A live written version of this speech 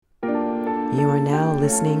You are now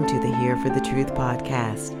listening to the Here for the Truth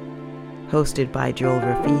podcast, hosted by Joel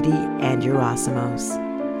Rafidi and Yerasimos.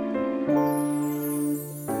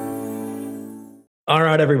 All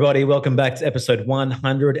right, everybody, welcome back to episode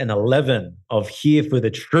 111 of Here for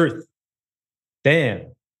the Truth.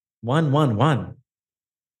 Damn, 111.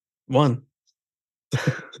 One.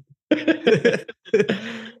 It's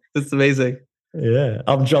amazing. Yeah,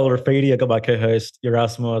 I'm Joel Rafidi. I got my co-host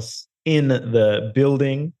Yerasimos in the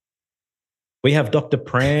building. We have Dr.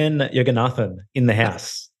 Pran Yoganathan in the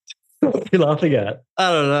house. What are you laughing at?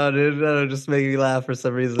 I don't know, dude. That'll just make me laugh for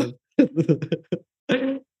some reason.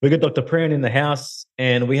 We got Dr. Pran in the house,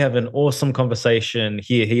 and we have an awesome conversation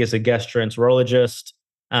here. He is a gastroenterologist.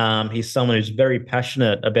 He's someone who's very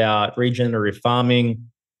passionate about regenerative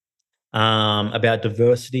farming, about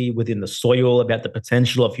diversity within the soil, about the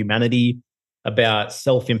potential of humanity, about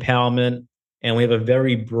self-empowerment. And we have a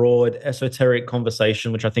very broad, esoteric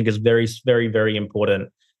conversation, which I think is very, very, very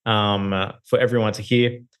important for everyone to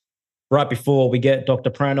hear. Right before we get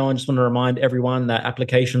Dr. Pran on, just want to remind everyone that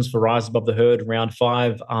applications for Rise Above the Herd Round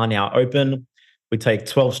 5 are now open. We take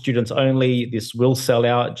 12 students only. This will sell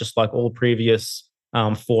out just like all previous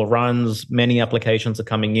 4 runs. Many applications are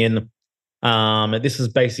coming in. This is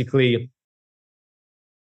basically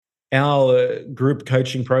our group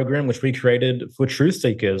coaching program, which we created for truth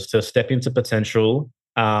seekers to step into potential,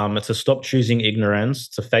 to stop choosing ignorance,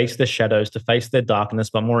 to face their shadows, to face their darkness,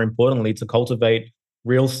 but more importantly, to cultivate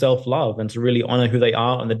real self-love and to really honor who they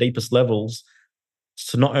are on the deepest levels,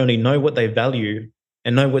 to not only know what they value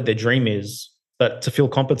and know what their dream is, but to feel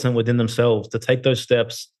competent within themselves, to take those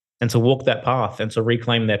steps and to walk that path and to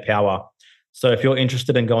reclaim their power. So if you're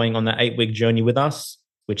interested in going on that 8-week journey with us,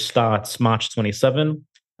 which starts March 27,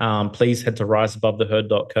 please head to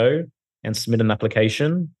riseabovetheherd.co and submit an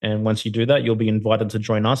application. And once you do that, you'll be invited to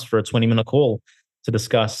join us for a 20-minute call to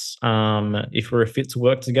discuss if we're a fit to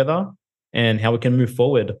work together and how we can move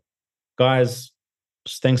forward. Guys,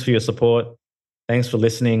 thanks for your support. Thanks for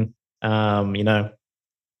listening. We're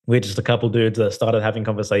just a couple dudes that started having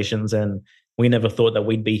conversations, and we never thought that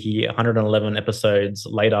we'd be here 111 episodes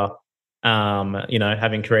later,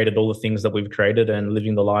 having created all the things that we've created and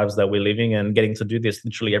living the lives that we're living and getting to do this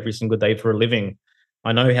literally every single day for a living.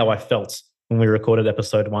 I know how I felt when we recorded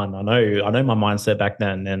episode 1. I know my mindset back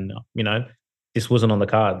then, and, this wasn't on the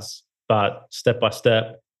cards, but step by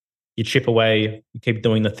step, you chip away, you keep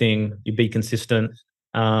doing the thing, you be consistent,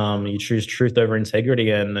 you choose truth over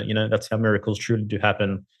integrity, and that's how miracles truly do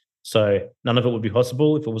happen. So none of it would be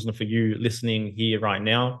possible if it wasn't for you listening here right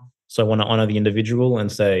now. So I want to honor the individual and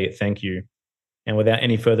say thank you. And without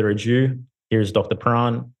any further ado, here's Dr.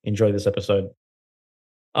 Pran. Enjoy this episode.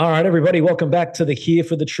 All right, everybody, welcome back to the Here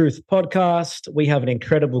for the Truth podcast. We have an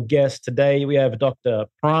incredible guest today. We have Dr.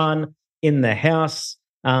 Pran in the house.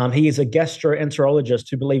 He is a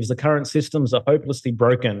gastroenterologist who believes the current systems are hopelessly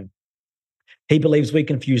broken. He believes we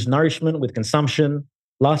confuse nourishment with consumption,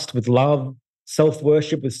 lust with love,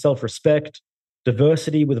 self-worship with self-respect,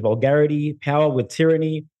 diversity with vulgarity, power with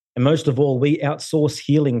tyranny, and most of all, we outsource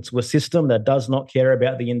healing to a system that does not care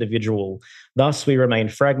about the individual. Thus, we remain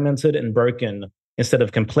fragmented and broken instead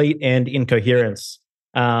of complete and incoherence.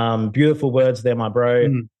 Beautiful words there, my bro.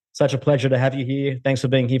 Such a pleasure to have you here. Thanks for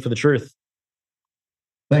being here for the truth.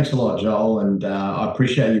 Thanks a lot, Joel, and I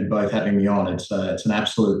appreciate you both having me on. It's an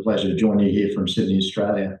absolute pleasure to join you here from Sydney,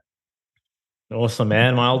 Australia. Awesome,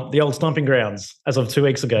 man. The old stomping grounds as of 2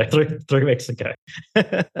 weeks ago, 3 weeks ago.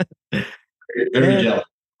 Very jealous.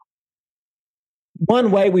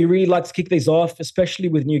 One way we really like to kick these off, especially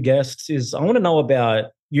with new guests, is I want to know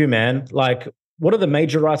about you, man. Like, what are the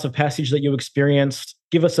major rites of passage that you experienced?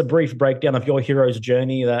 Give us a brief breakdown of your hero's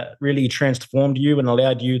journey that really transformed you and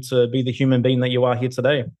allowed you to be the human being that you are here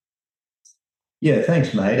today. Yeah,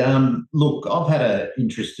 thanks, mate. Look, I've had an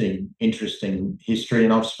interesting history,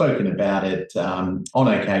 and I've spoken about it on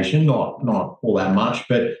occasion, not all that much.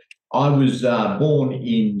 But I was born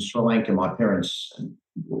in Sri Lanka. My parents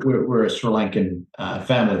were a Sri Lankan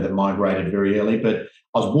family that migrated very early, but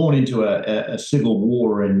I was born into a civil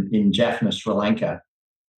war in Jaffna, Sri Lanka,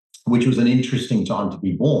 which was an interesting time to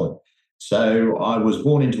be born. So I was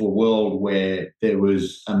born into a world where there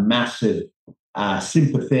was a massive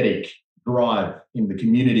sympathetic drive in the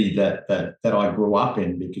community that I grew up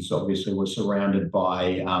in, because obviously we're surrounded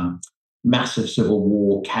by massive civil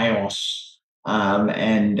war, chaos,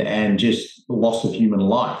 and just the loss of human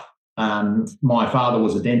life. My father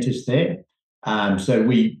was a dentist there, so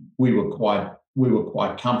we were quite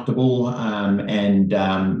comfortable, and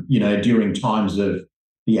during times of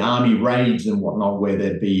the army raids and whatnot, where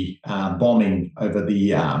there'd be bombing over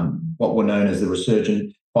the what were known as the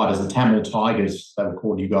resurgent fighters, the Tamil Tigers, they were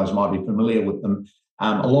called. You guys might be familiar with them.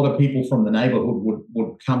 A lot of people from the neighbourhood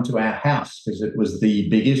would come to our house because it was the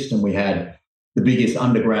biggest, and we had the biggest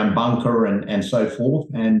underground bunker and so forth.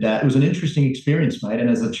 And it was an interesting experience, mate. And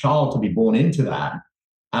as a child to be born into that,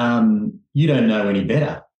 you don't know any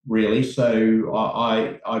better, really. So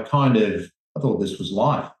I thought this was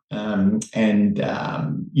life. We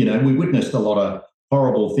witnessed a lot of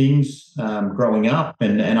horrible things growing up,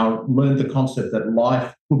 and I learned the concept that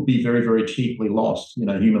life could be very, very cheaply lost.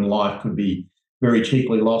 Human life could be very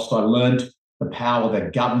cheaply lost. I learned the power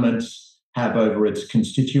that governments have over its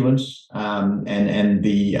constituents, and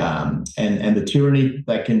the tyranny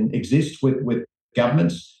that can exist with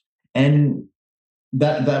governments, and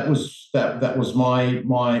that was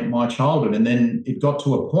my childhood. And then it got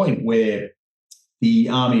to a point where the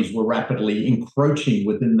armies were rapidly encroaching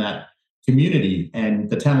within that community, and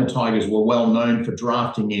the Tamil Tigers were well known for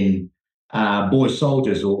drafting in boy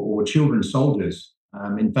soldiers or children soldiers.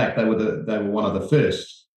 In fact, they were one of the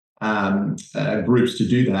first groups to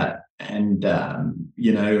do that, and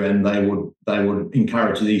and they would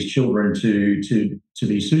encourage these children to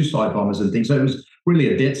be suicide bombers and things. So it was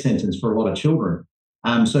really a death sentence for a lot of children.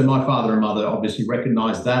 So my father and mother obviously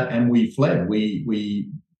recognised that, and we fled.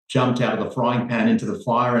 We jumped out of the frying pan into the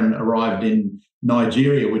fire and arrived in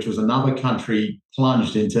Nigeria, which was another country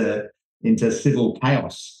plunged into civil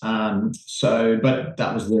chaos. But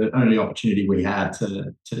that was the only opportunity we had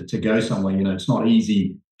to go somewhere. It's not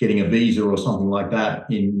easy getting a visa or something like that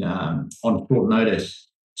on short notice.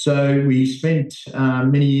 So we spent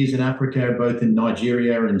many years in Africa, both in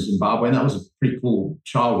Nigeria and Zimbabwe, and that was a pretty cool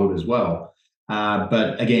childhood as well.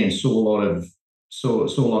 But again, saw a lot of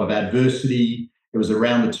adversity. It was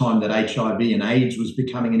around the time that HIV and AIDS was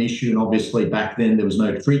becoming an issue, and obviously back then there was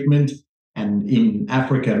no treatment. And in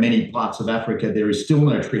Africa, many parts of Africa, there is still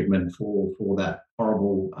no treatment for that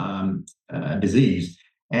horrible disease.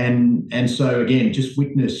 And so again, just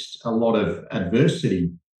witnessed a lot of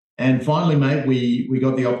adversity. And finally, mate, we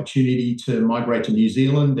got the opportunity to migrate to New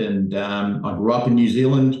Zealand, and I grew up in New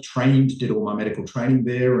Zealand, did all my medical training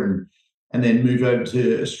there, and then moved over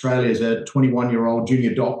to Australia as a 21-year-old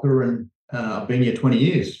junior doctor, and I've been here 20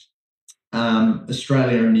 years.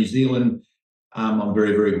 Australia and New Zealand, I'm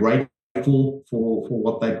very, very grateful for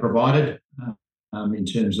what they provided in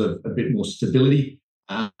terms of a bit more stability.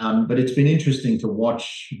 But it's been interesting to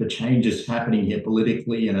watch the changes happening here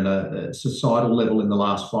politically and at a societal level in the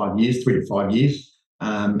last 5 years, 3 to 5 years.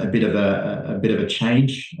 A bit of a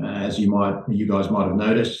change, as you guys might have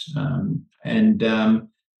noticed,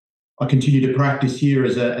 I continue to practice here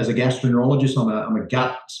as a gastroenterologist. I'm a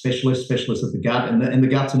gut specialist of the gut, and the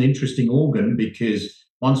gut's an interesting organ because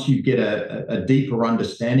once you get a deeper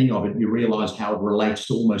understanding of it, you realise how it relates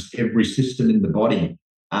to almost every system in the body,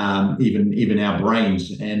 even our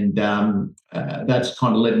brains, and that's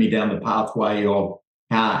kind of led me down the pathway of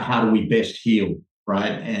how do we best heal,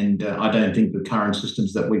 right? And I don't think the current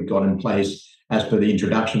systems that we've got in place, as per the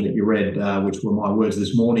introduction that you read, which were my words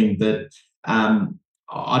this morning, that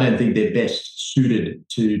I don't think they're best suited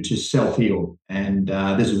to self-heal. And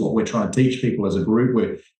this is what we're trying to teach people as a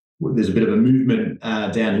group. There's a bit of a movement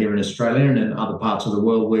down here in Australia and in other parts of the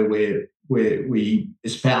world where we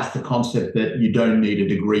espouse the concept that you don't need a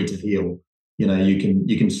degree to heal.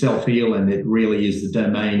 You can self-heal, and it really is the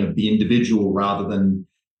domain of the individual rather than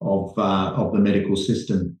of the medical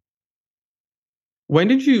system. When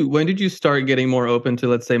did you start getting more open to,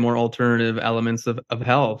 let's say, more alternative elements of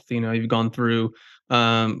health? You've gone through,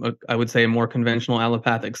 I would say, a more conventional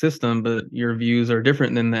allopathic system, but your views are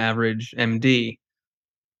different than the average MD.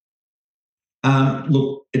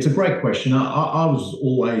 Look, it's a great question. I was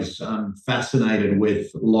always fascinated with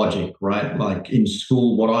logic, right? Like in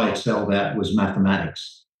school, what I excelled at was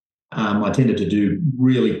mathematics. I tended to do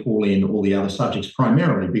really poorly in all the other subjects,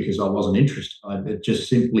 primarily because I wasn't interested. It just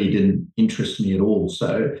simply didn't interest me at all.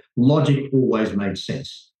 So logic always made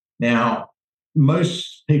sense. Now,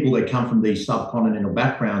 most people that come from these subcontinental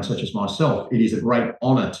backgrounds, such as myself, it is a great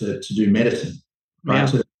honor to do medicine, right? Yeah.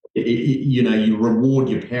 So, you reward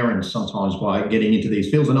your parents sometimes by getting into these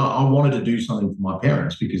fields. And I wanted to do something for my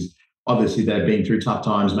parents because obviously they've been through tough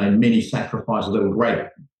times, made many sacrifices. They were great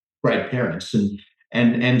parents.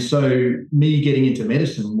 And so me getting into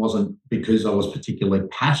medicine wasn't because I was particularly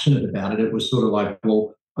passionate about it. It was sort of like,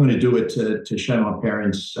 well, I'm going to do it to show my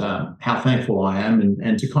parents how thankful I am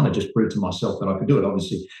and to kind of just prove to myself that I could do it.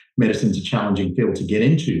 Obviously, medicine's a challenging field to get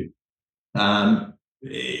into.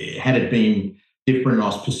 Had it been different and I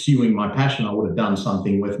was pursuing my passion, I would have done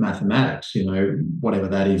something with mathematics, whatever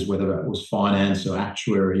that is, whether it was finance or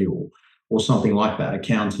actuary or something like that,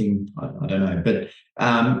 accounting, I don't know. But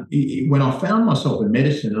when I found myself in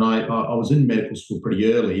medicine, and I was in medical school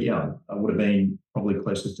pretty early, I would have been probably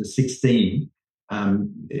closer to 16,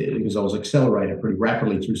 because I was accelerated pretty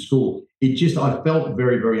rapidly through school. I felt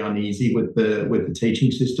very, very uneasy with the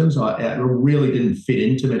teaching systems. I really didn't fit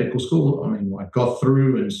into medical school. I mean, I got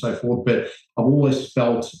through and so forth, but I've always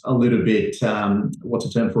felt a little bit, what's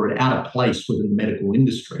the term for it, out of place within the medical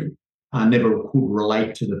industry. I never could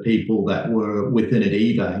relate to the people that were within it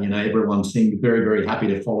either. Everyone seemed very, very happy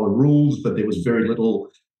to follow rules, but there was very little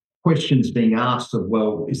questions being asked of,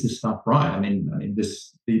 well, is this stuff right? I mean,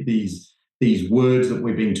 these words that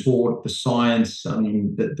we've been taught, the science, I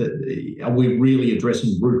mean, are we really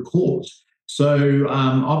addressing root cause? So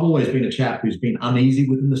I've always been a chap who's been uneasy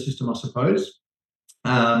within the system, I suppose.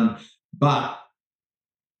 But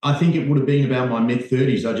I think it would have been about my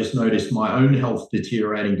mid-30s. I just noticed my own health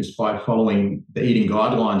deteriorating despite following the eating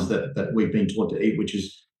guidelines that we've been taught to eat, which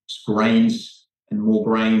is grains and more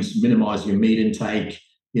grains, minimize your meat intake,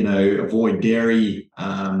 avoid dairy,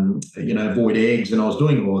 avoid eggs. And I was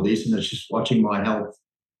doing all of this, and it's just watching my health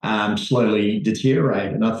slowly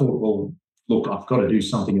deteriorate. And I thought, well, look, I've got to do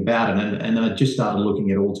something about it. And I just started looking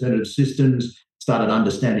at alternative systems, started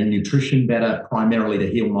understanding nutrition better, primarily to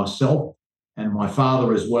heal myself and my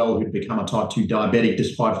father as well, who'd become a type 2 diabetic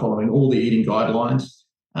despite following all the eating guidelines.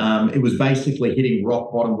 It was basically hitting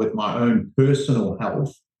rock bottom with my own personal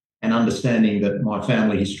health and understanding that my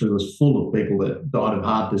family history was full of people that died of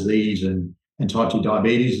heart disease and type 2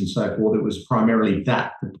 diabetes and so forth. It was primarily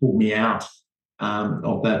that pulled me out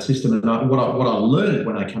of that system. And what I learned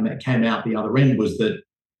when I came out the other end was that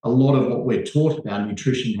a lot of what we're taught about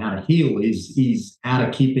nutrition, how to heal, is out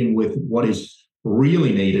of keeping with what is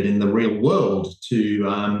really needed in the real world to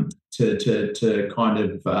kind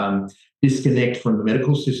of disconnect from the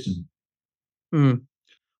medical system.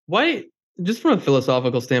 Why, just from a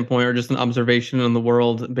philosophical standpoint or just an observation on the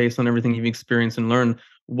world based on everything you've experienced and learned,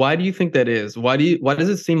 why do you think that is? Why does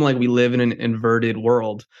it seem like we live in an inverted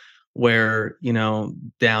world where,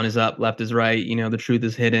 down is up, left is right, the truth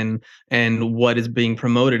is hidden, and what is being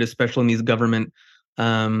promoted, especially in these government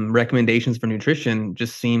recommendations for nutrition,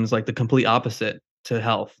 just seems like the complete opposite to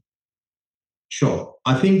health? Sure.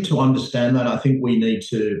 I think to understand that, I think we need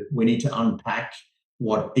to unpack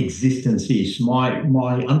what existence is. My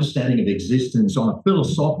understanding of existence on a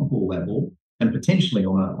philosophical level, and potentially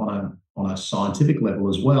on a scientific level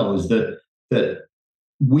as well, is that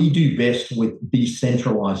we do best with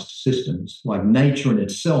decentralized systems. Like nature in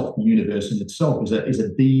itself, the universe in itself is a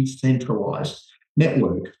decentralized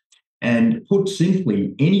network. And put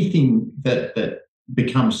simply, anything that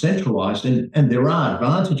becomes centralized, and there are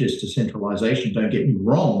advantages to centralization, don't get me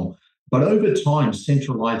wrong, but over time,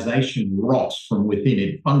 centralization rots from within.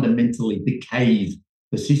 It fundamentally decays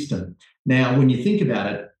the system. Now, when you think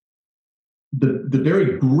about it, the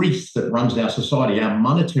very grease that runs our society, our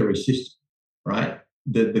monetary system, right?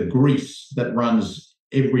 The grease that runs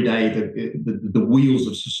every day, the wheels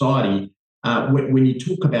of society. When you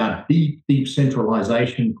talk about deep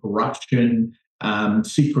centralization, corruption,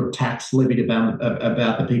 secret tax levied about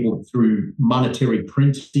the people through monetary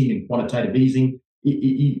printing and quantitative easing,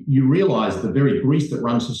 you realize the very grease that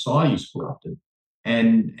runs society is corrupted.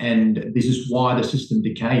 And this is why the system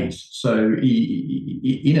decays. So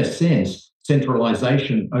in a sense,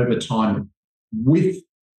 centralization over time, with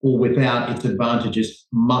or without its advantages,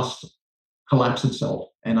 must collapse itself.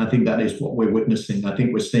 And I think that is what we're witnessing. I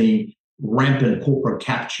think we're seeing rampant corporate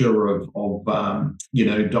capture of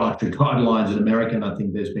dietary guidelines in America. And I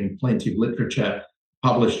think there's been plenty of literature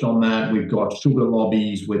published on that. We've got sugar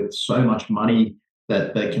lobbies with so much money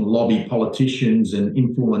that they can lobby politicians and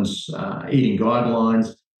influence eating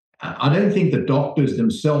guidelines. I don't think the doctors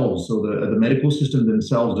themselves or the medical system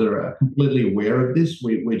themselves are completely aware of this.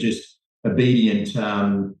 We're just obedient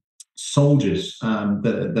soldiers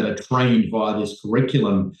that are trained via this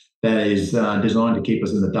curriculum that is designed to keep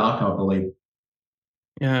us in the dark, I believe.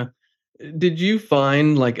 Yeah. Did you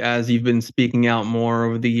find, like, as you've been speaking out more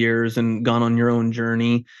over the years and gone on your own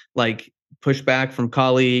journey, like pushback from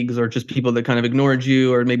colleagues or just people that kind of ignored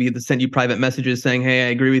you, or maybe that sent you private messages saying, "Hey, I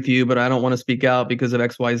agree with you, but I don't want to speak out because of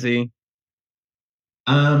XYZ"?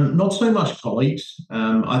 Not so much colleagues.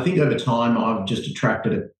 I think over time I've just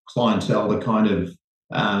attracted a clientele, the kind of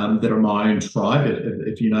that are my own tribe,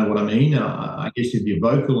 if you know what I mean. I guess if you're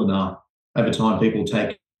vocal enough, over time people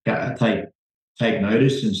take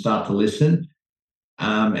notice and start to listen.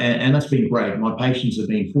 And that's been great. My patients have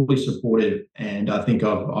been fully supportive, and I think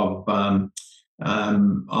I'm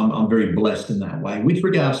very blessed in that way. With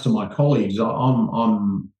regards to my colleagues,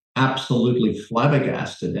 I'm absolutely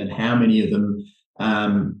flabbergasted at how many of them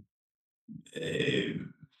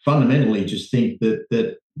fundamentally just think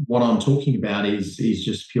that what I'm talking about is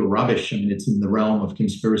just pure rubbish. I mean, it's in the realm of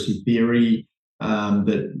conspiracy theory.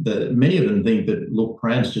 That many of them think that, look,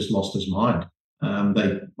 Pran's just lost his mind.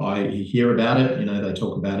 I hear about it, they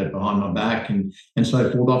talk about it behind my back and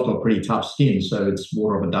so forth. I've got pretty tough skin, so it's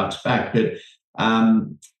water off a duck's back. But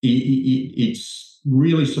it's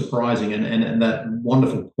really surprising, and that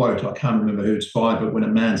wonderful quote, I can't remember who it's by, but when a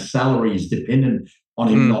man's salary is dependent on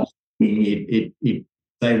him not doing it,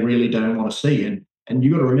 they really don't want to see. And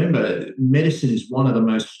you've got to remember, medicine is one of the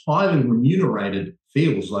most highly remunerated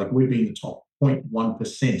fields. Like, we've been the top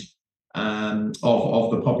 0.1%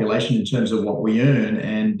 of the population in terms of what we earn.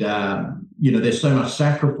 And, there's so much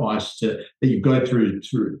sacrifice that you go through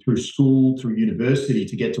school, through university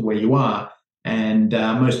to get to where you are. And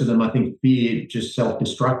most of them, I think, fear just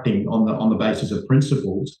self-destructing on the basis of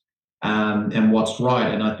principles and what's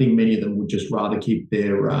right. And I think many of them would just rather keep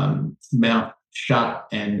their mouth shut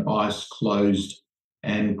and eyes closed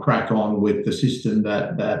and crack on with the system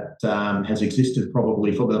that has existed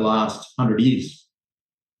probably for the last 100 years.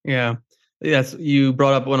 Yeah. Yes, you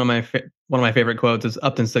brought up one of my favorite quotes is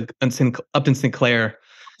Upton Sinclair,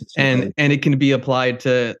 and it can be applied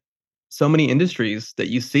to so many industries that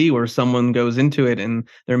you see where someone goes into it and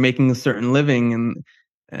they're making a certain living,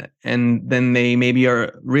 and then they maybe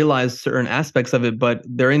realize certain aspects of it, but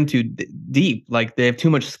they're into deep, like they have too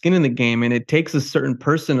much skin in the game, and it takes a certain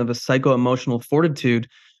person of a psycho-emotional fortitude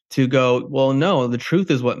to go, well, no, the truth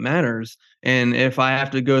is what matters. And if I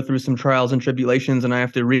have to go through some trials and tribulations and I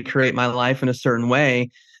have to recreate my life in a certain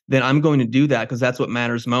way, then I'm going to do that because that's what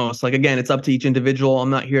matters most. Like, again, it's up to each individual. I'm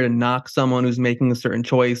not here to knock someone who's making a certain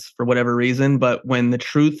choice for whatever reason, but when the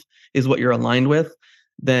truth is what you're aligned with,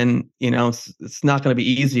 then, it's not going to be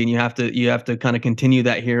easy, and you have to kind of continue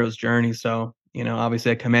that hero's journey. So,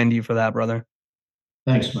 obviously I commend you for that, brother.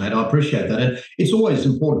 Thanks, mate. I appreciate that. And it's always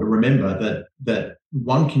important to remember that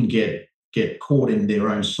one can get caught in their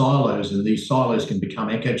own silos, and these silos can become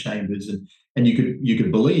echo chambers. And you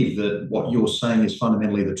could believe that what you're saying is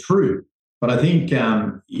fundamentally the truth. But I think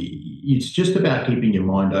it's just about keeping your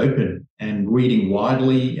mind open and reading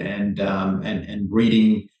widely and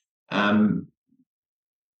reading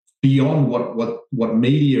beyond what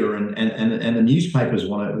media and the newspapers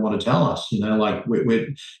want to tell us. Like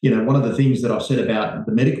we're one of the things that I've said about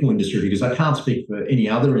the medical industry, because I can't speak for any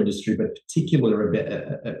other industry, but particular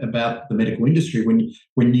about the medical industry,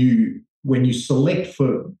 when you select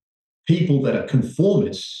for people that are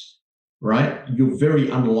conformists, right, you're very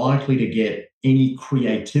unlikely to get any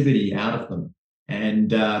creativity out of them.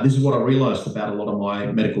 And this is what I realized about a lot of my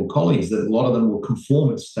medical colleagues, that a lot of them were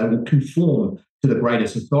conformists. They will conform to the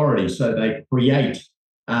greatest authority. So they create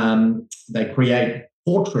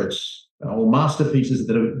portraits or masterpieces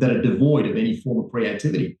that are devoid of any form of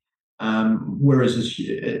creativity. Whereas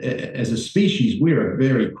as a species, we're a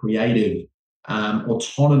very creative,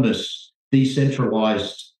 autonomous,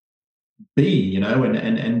 decentralized being,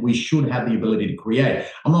 and we should have the ability to create.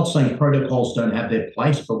 I'm not saying protocols don't have their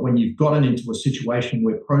place, but when you've gotten into a situation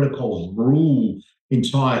where protocols rule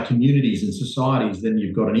entire communities and societies, then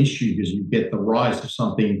you've got an issue, because you get the rise of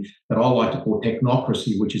something that I like to call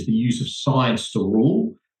technocracy, which is the use of science to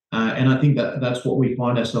rule. And I think that's what we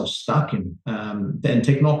find ourselves stuck in. And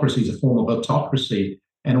technocracy is a form of autocracy,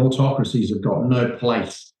 and autocracies have got no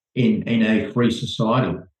place in a free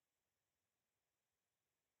society.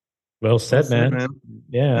 Well said, man.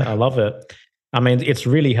 Yeah, I love it. I mean, it's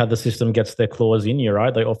really how the system gets their claws in you,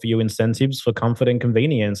 right? They offer you incentives for comfort and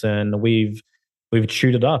convenience, and we've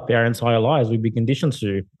chewed it up our entire lives. We've been conditioned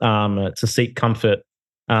to seek comfort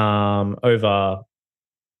over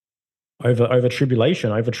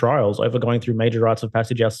tribulation, over trials, over going through major rites of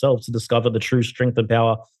passage ourselves to discover the true strength and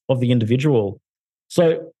power of the individual.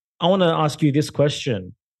 So I want to ask you this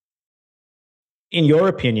question. In your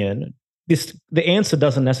opinion, the answer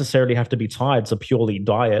doesn't necessarily have to be tied to purely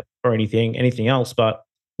diet or anything else, but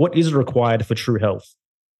what is required for true health?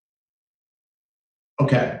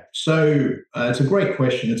 Okay, so it's a great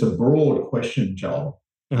question. It's a broad question, Joel.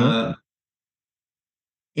 Mm-hmm.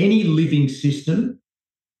 Any living system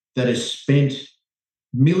that has spent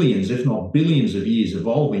millions, if not billions of years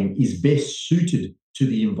evolving, is best suited to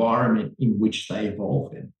the environment in which they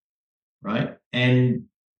evolved in, right? And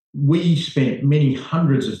we spent many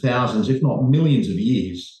hundreds of thousands, if not millions of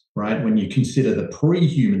years, right, when you consider the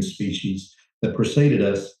pre-human species that preceded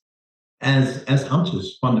us, as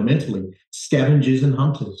hunters, fundamentally, scavengers and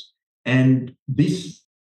hunters. And this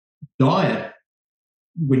diet,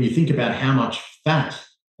 when you think about how much fat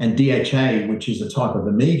and DHA, which is a type of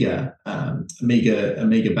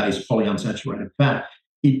omega-based polyunsaturated fat,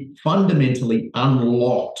 it fundamentally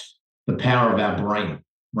unlocked the power of our brain,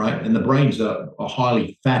 right? And the brain's a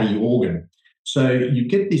highly fatty organ. So you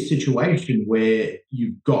get this situation where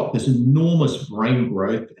you've got this enormous brain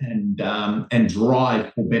growth and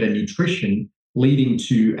drive for better nutrition, leading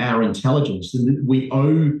to our intelligence. And we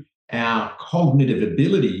owe our cognitive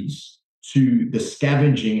abilities to the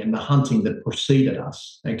scavenging and the hunting that preceded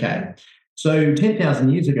us. Okay. So 10,000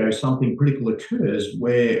 years ago, something critical occurs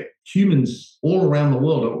where humans all around the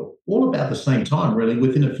world are all about the same time, really,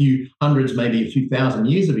 within a few hundreds, maybe a few thousand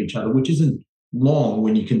years of each other, which isn't long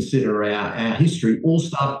when you consider our history, all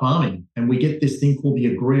start farming. And we get this thing called the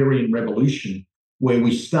agrarian revolution, where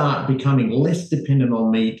we start becoming less dependent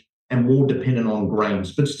on meat and more dependent on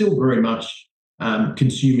grains, but still very much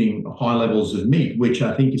consuming high levels of meat, which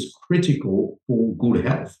I think is critical for good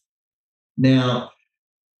health. Now,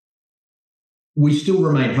 we still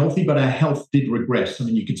remain healthy, but our health did regress. I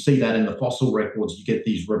mean, you could see that in the fossil records. You get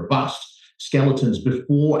these robust skeletons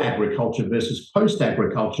before agriculture versus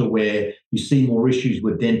post-agriculture, where you see more issues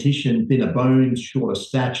with dentition, thinner bones, shorter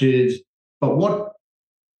statures. But what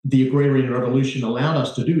the agrarian revolution allowed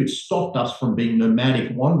us to do, it stopped us from being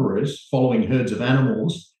nomadic wanderers following herds of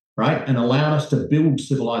animals, right? And allowed us to build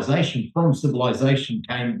civilization. From civilization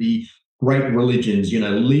came the great religions,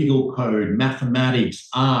 legal code, mathematics,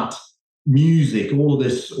 art, music, all of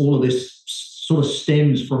this sort of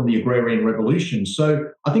stems from the agrarian revolution. So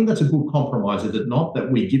I think that's a good compromise, is it not?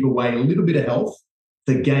 That we give away a little bit of health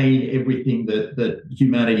to gain everything that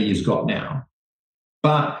humanity has got now.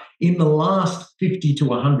 But in the last 50 to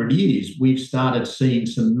 100 years, we've started seeing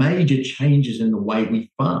some major changes in the way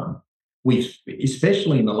we farm.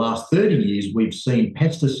 Especially in the last 30 years, we've seen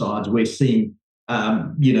pesticides, we're seeing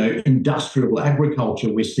industrial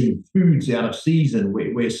agriculture, we're seeing foods out of season,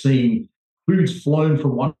 we're seeing foods flown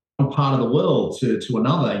from one part of the world to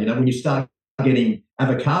another. When you start getting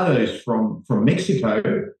avocados from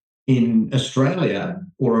Mexico in Australia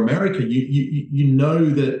or America, you know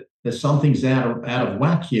that something's out of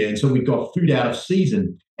whack here. And so we've got food out of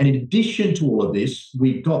season. And in addition to all of this,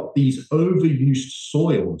 we've got these overused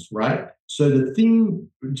soils, right? So the thing,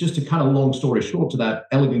 just to cut a long story short to that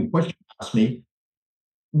elegant question you asked me,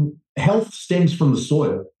 health stems from the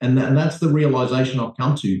soil. And that's the realization I've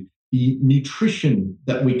come to. The nutrition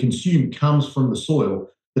that we consume comes from the soil.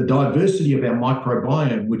 The diversity of our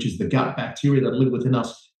microbiome, which is the gut bacteria that live within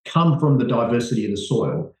us, come from the diversity of the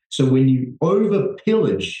soil. So when you over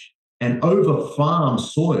pillage and over farm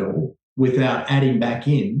soil without adding back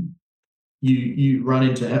in, you run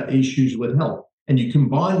into issues with health. And you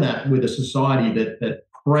combine that with a society that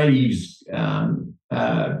craves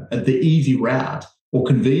the easy route or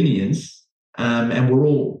convenience, and we're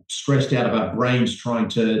all stressed out of our brains trying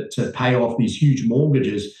to pay off these huge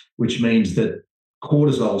mortgages, which means that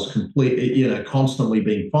cortisol's constantly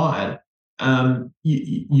being fired.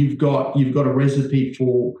 You've got a recipe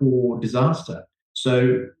for disaster.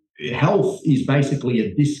 So health is basically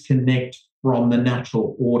a disconnect from the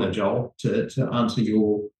natural order, Joel, to answer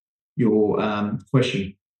your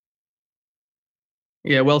question.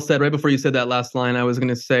 Yeah, well said. Right before you said that last line, I was going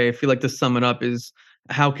to say, I feel like to sum it up is,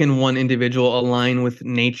 how can one individual align with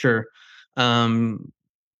nature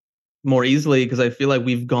more easily? Because I feel like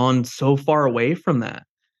we've gone so far away from that.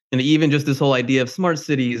 And even just this whole idea of smart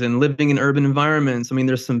cities and living in urban environments, I mean,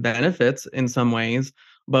 there's some benefits in some ways,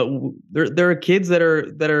 but there are kids that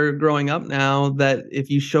are growing up now that if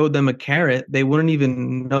you showed them a carrot, they wouldn't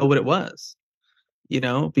even know what it was,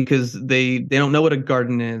 because they don't know what a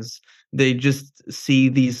garden is. They just see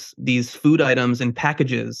these food items in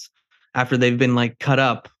packages after they've been like cut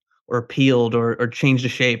up or peeled or changed a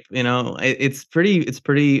shape. It's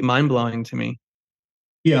pretty mind-blowing to me.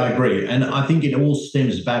 Yeah, I agree. And I think it all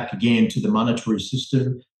stems back again to the monetary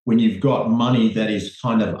system. When you've got money that is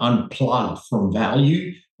kind of unplugged from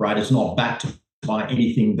value, right? It's not backed by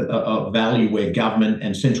anything of value, where government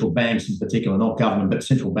and central banks in particular, not government, but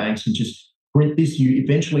central banks, and just print this, you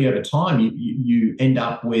eventually over time, you end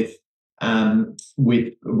up with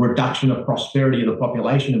reduction of prosperity of the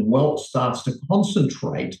population, and wealth starts to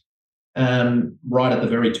concentrate right at the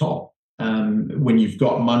very top. When you've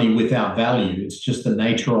got money without value, it's just the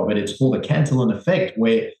nature of it. It's called the Cantillon effect,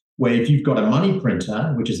 where if you've got a money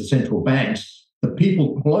printer, which is the central banks, the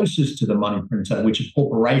people closest to the money printer, which are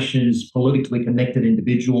corporations, politically connected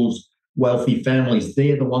individuals, wealthy families,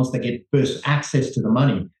 they're the ones that get first access to the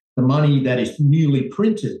money. The money that is newly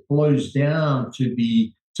printed flows down to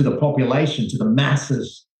the population, to the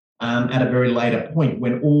masses, at a very later point,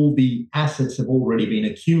 when all the assets have already been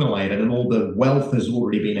accumulated and all the wealth has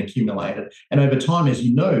already been accumulated. And over time, as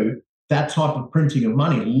you know, that type of printing of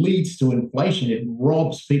money leads to inflation. It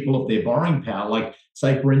robs people of their borrowing power. Like,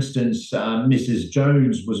 say, for instance, Mrs.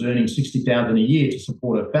 Jones was earning $60,000 a year to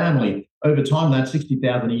support her family. Over time, that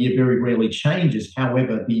 $60,000 a year very rarely changes.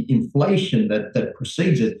 However, the inflation that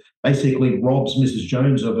precedes it basically robs Mrs.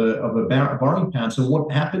 Jones of a borrowing power. So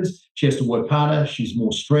what happens? She has to work harder. She's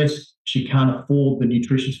more stressed. She can't afford the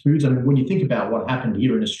nutritious foods. I mean, when you think about what happened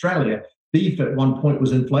here in Australia, beef at one point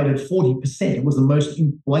was inflated 40%. It was the most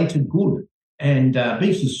inflated good. And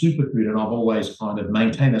beef's a superfood, and I've always kind of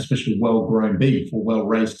maintained, especially well-grown beef or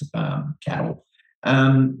well-raised cattle.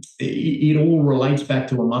 It all relates back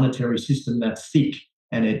to a monetary system that's sick,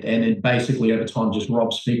 and it basically over time just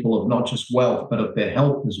robs people of not just wealth but of their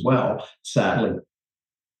health as well, sadly.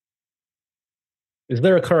 Is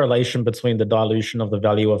there a correlation between the dilution of the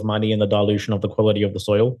value of money and the dilution of the quality of the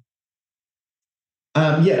soil?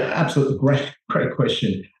 Yeah, absolutely. Great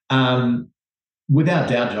question. Without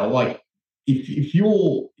doubt, Joel, like if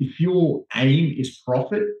your aim is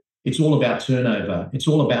profit, it's all about turnover. It's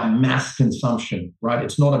all about mass consumption, right?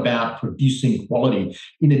 It's not about producing quality.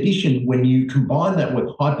 In addition, when you combine that with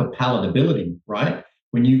hyperpalatability, right?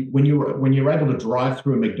 When you're able to drive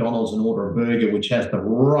through a McDonald's and order a burger which has the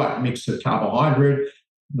right mix of carbohydrate,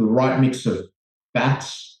 the right mix of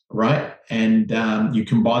fats, right, and you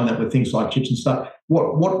combine that with things like chips and stuff.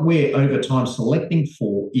 What we're over time selecting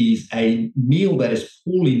for is a meal that is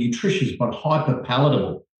poorly nutritious but hyper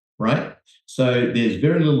palatable, right? So there's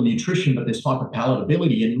very little nutrition, but there's hyper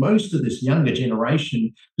palatability. And most of this younger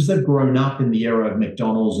generation, because they've grown up in the era of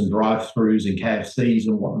McDonald's and drive-throughs and KFCs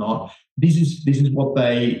and whatnot, this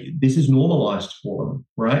is normalized for them,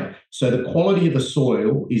 right? So the quality of the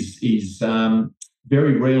soil is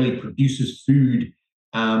very rarely produces food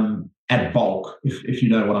at bulk, if you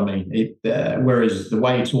know what I mean. Whereas the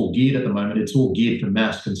way it's all geared at the moment, it's all geared for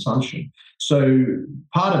mass consumption. So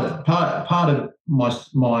part of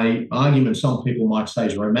my argument, some people might say,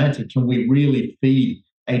 is romantic. Can we really feed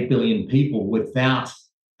 8 billion people without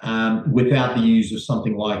the use of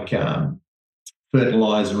something like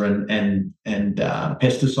fertilizer and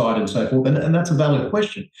pesticide and so forth? And that's a valid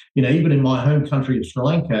question. You know, even in my home country of Sri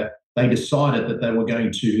Lanka, they decided that they were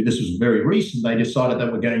going to, this was very recent, they decided they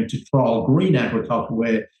were going to trial green agriculture,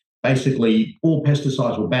 where basically all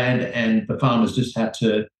pesticides were banned and the farmers just had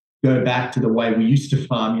to go back to the way we used to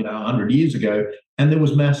farm, 100 years ago. And there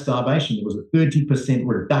was mass starvation. There was a 30%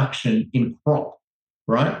 reduction in crop,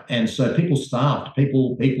 right? And so people starved,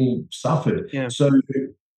 people suffered. Yeah. So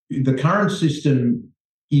the current system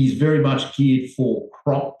is very much geared for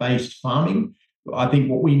crop-based farming. I think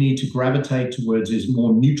what we need to gravitate towards is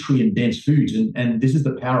more nutrient-dense foods. And this is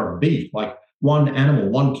the power of beef. Like one animal,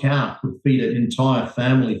 one cow could feed an entire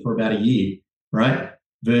family for about a year, right?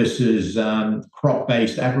 Versus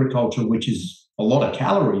crop-based agriculture, which is a lot of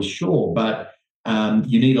calories, sure, but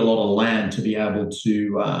you need a lot of land to be able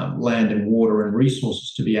to, land and water and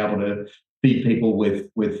resources to be able to feed people with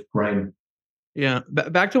grain. Yeah.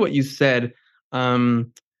 Back to what you said,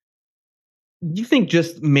 do you think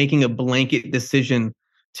just making a blanket decision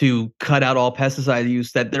to cut out all pesticide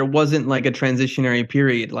use, that there wasn't like a transitionary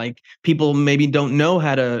period? Like people maybe don't know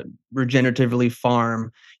how to regeneratively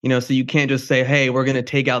farm, so you can't just say, hey, we're going to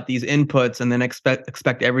take out these inputs and then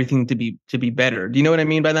expect everything to be better. Do you know what I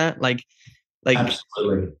mean by that? Like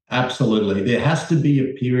Absolutely. There has to be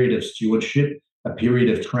a period of stewardship, a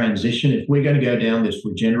period of transition. If we're going to go down this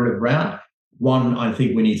regenerative route, one, I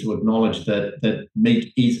think we need to acknowledge that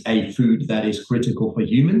meat is a food that is critical for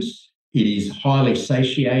humans. It is highly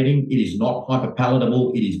satiating. It is not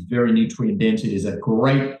hyperpalatable. It is very nutrient dense. It is a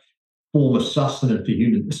great form of sustenance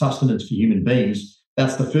for human beings.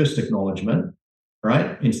 That's the first acknowledgement,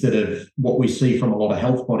 right? Instead of what we see from a lot of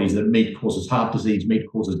health bodies, that meat causes heart disease, meat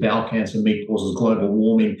causes bowel cancer, meat causes global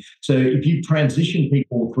warming. So if you transition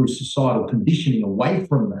people through societal conditioning away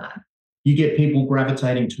from that, you get people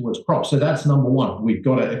gravitating towards crops. So that's number one. We've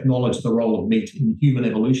got to acknowledge the role of meat in human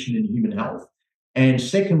evolution and human health. And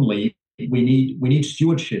secondly, we need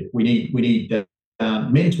stewardship. We need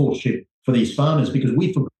mentorship for these farmers, because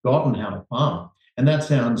we've forgotten how to farm. And that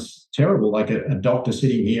sounds terrible, like a doctor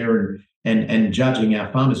sitting here and judging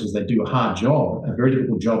our farmers because they do a hard job, a very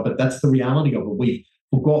difficult job. But that's the reality of it. We've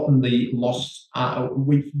forgotten the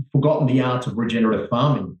art of regenerative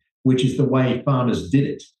farming, which is the way farmers did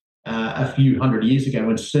it a few hundred years ago,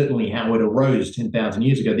 and certainly how it arose 10,000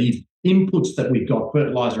 years ago. These inputs that we've got,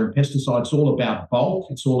 fertilizer and pesticides, all about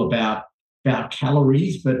bulk. It's all about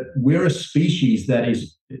calories, but we're a species that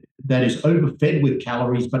is overfed with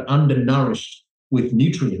calories but undernourished with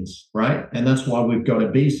nutrients, right? And that's why we've got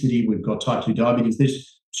obesity, we've got type 2 diabetes.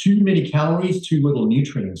 There's too many calories, too little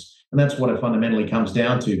nutrients. And that's what it fundamentally comes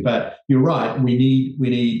down to. But you're right, we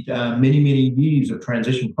need many years of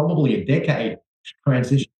transition, probably a decade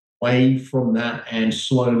transition away from that, and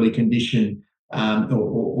slowly condition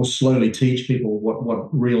or slowly teach people what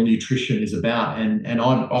real nutrition is about. And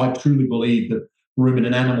I truly believe that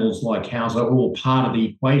ruminant animals like cows are all part of the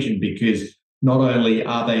equation, because not only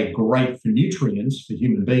are they great for nutrients for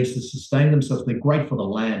human beings to sustain themselves, they're great for the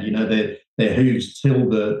land. Their hooves till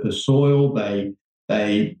the soil.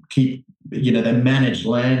 They keep, they manage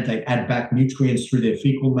land. They add back nutrients through their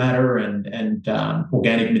fecal matter and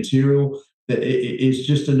organic material. It's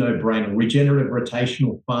just a no-brainer. Regenerative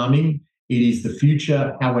rotational farming, it is the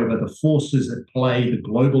future. However, the forces at play, the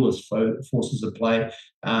globalist forces at play,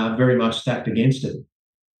 very much stacked against it.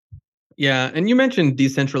 Yeah, and you mentioned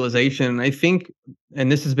decentralization. I think,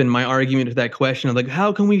 and this has been my argument to that question of like,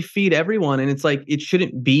 how can we feed everyone? And it's like, it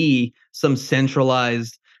shouldn't be some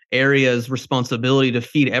centralized area's responsibility to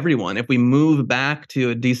feed everyone. If we move back to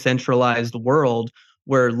a decentralized world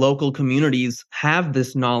where local communities have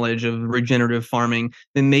this knowledge of regenerative farming,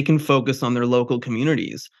 then they can focus on their local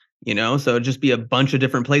communities. So it'd just be a bunch of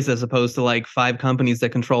different places as opposed to like 5 companies that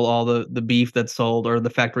control all the beef that's sold, or the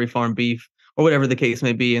factory farm beef, or whatever the case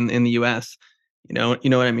may be in the US. You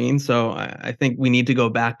know what I mean? So I think we need to go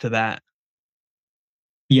back to that.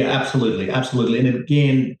 Yeah, absolutely. And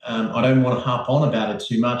again, I don't want to harp on about it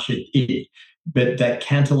too much. But that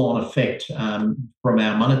Cantillon effect from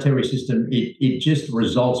our monetary system, it just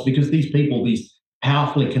results because these people, these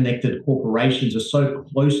powerfully connected corporations, are so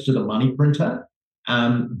close to the money printer.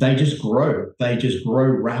 They just grow. They just grow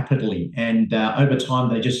rapidly, and over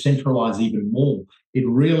time, they just centralize even more. It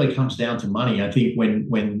really comes down to money. I think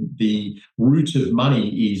when the root of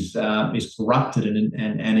money is corrupted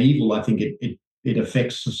and evil, I think it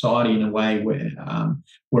affects society in a way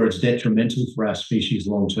where it's detrimental for our species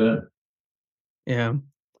long term. Yeah.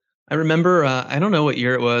 I remember, I don't know what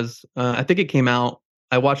year it was. I think it came out.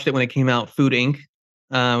 I watched it when it came out. Food Inc.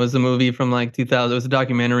 Was a movie from like 2000. It was a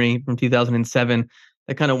documentary from 2007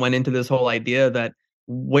 that kind of went into this whole idea that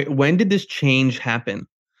when did this change happen?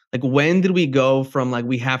 Like, when did we go from like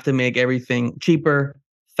we have to make everything cheaper,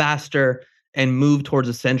 faster, and move towards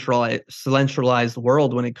a centralized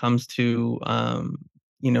world when it comes to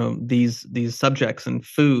these subjects and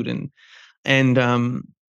food and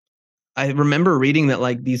I remember reading that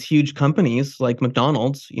like these huge companies like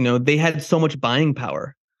McDonald's, they had so much buying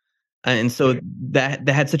power, and so that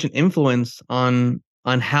had such an influence on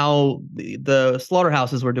how the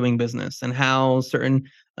slaughterhouses were doing business and how certain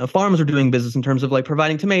farms were doing business in terms of like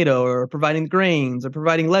providing tomato or providing grains or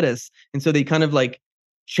providing lettuce, and so they kind of like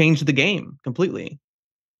changed the game completely.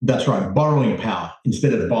 That's right. Borrowing power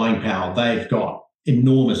instead of buying power. They've got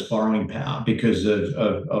enormous borrowing power because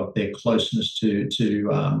of their closeness to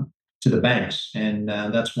the banks, and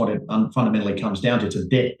that's what it fundamentally comes down to. It's a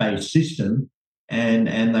debt-based system,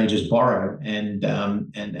 and they just borrow and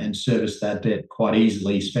service that debt quite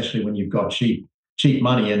easily, especially when you've got cheap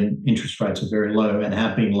money and interest rates are very low and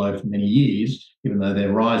have been low for many years. Even though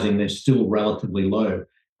they're rising, they're still relatively low.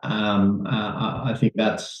 I think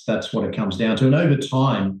that's what it comes down to. And over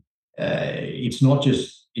time, it's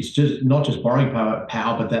just not just borrowing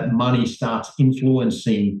power, but that money starts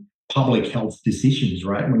influencing public health decisions.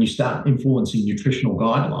 Right, when you start influencing nutritional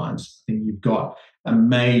guidelines, I think you've got a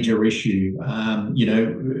major issue.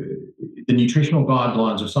 The nutritional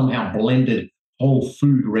guidelines have somehow blended whole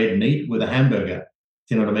food red meat with a hamburger.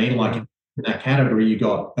 Do you know what I mean? Like in that category, you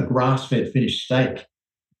got a grass-fed finished steak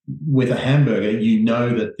with a hamburger. You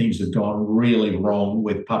know that things have gone really wrong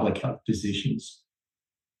with public health decisions.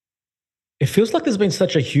 It feels like there's been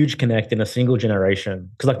such a huge connect in a single generation,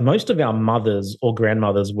 because like most of our mothers or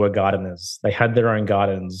grandmothers were gardeners. They had their own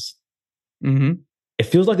gardens. Mm-hmm. It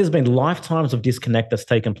feels like there's been lifetimes of disconnect that's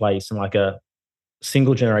taken place in like a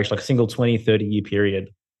single generation, like a single 20, 30-year period.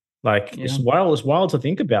 Like it's wild to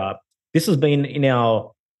think about. This has been in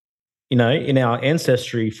our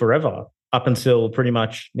ancestry forever up until pretty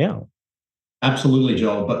much now. Absolutely,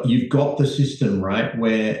 Joel. But you've got the system, right,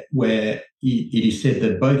 where it is said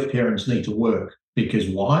that both parents need to work, because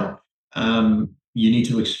why? You need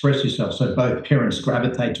to express yourself. So both parents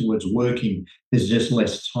gravitate towards working. There's just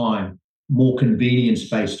less time, more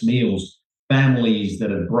convenience-based meals, families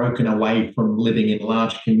that have broken away from living in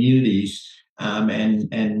large communities,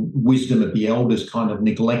 and wisdom of the elders kind of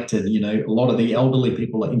neglected. A lot of the elderly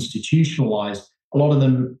people are institutionalized. A lot of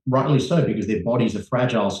them, rightly so, because their bodies are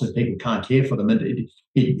fragile, so people can't care for them. And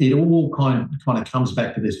it all kind of comes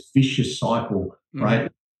back to this vicious cycle, right? Mm-hmm.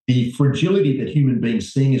 The fragility that human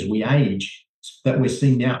beings seeing as we age, that we're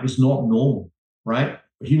seeing now, is not normal, right?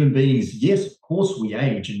 Human beings, yes, of course we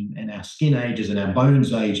age, and our skin ages and our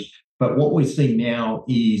bones age, But what we're seeing now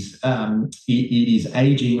is it is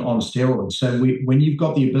aging on steroids. So when you've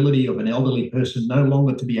got the ability of an elderly person no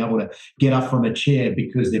longer to be able to get up from a chair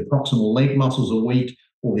because their proximal leg muscles are weak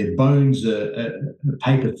or their bones are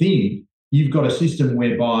paper thin, you've got a system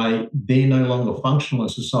whereby they're no longer functional in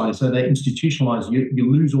society. So they're institutionalized.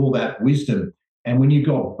 You lose all that wisdom. And when you've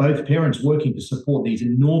got both parents working to support these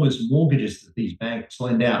enormous mortgages that these banks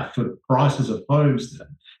lend out for prices of homes that are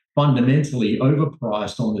fundamentally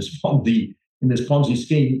overpriced on this in this Ponzi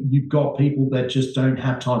scheme, you've got people that just don't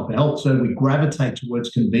have time for health. So we gravitate towards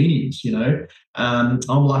convenience. I'm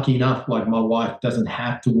lucky enough, like my wife doesn't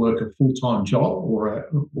have to work a full-time job or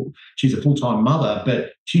she's a full-time mother,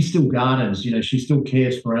 but she still gardens, she still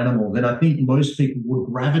cares for animals. And I think most people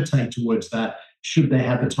would gravitate towards that should they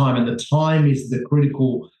have the time. And the time is the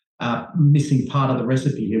critical missing part of the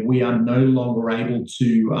recipe here. We are no longer able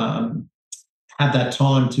to have that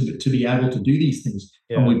time to be able to do these things.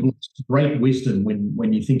 Yeah. And we've lost great wisdom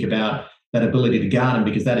when you think about that ability to garden,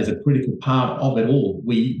 because that is a critical part of it all.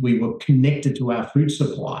 We were connected to our food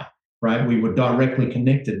supply, right? We were directly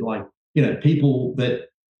connected, like, people that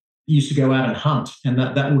used to go out and hunt, and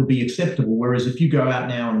that would be acceptable. Whereas if you go out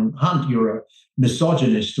now and hunt, you're a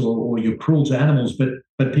misogynist or you're cruel to animals,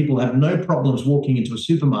 but people have no problems walking into a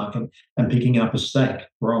supermarket and picking up a steak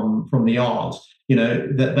from the aisles.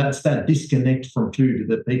 That's that disconnect from food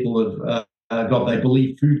that people have got. They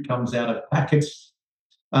believe food comes out of packets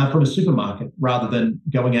from a supermarket rather than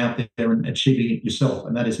going out there and achieving it yourself.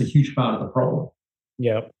 And that is a huge part of the problem.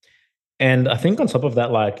 Yeah. And I think on top of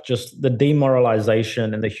that, like just the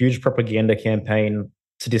demoralization and the huge propaganda campaign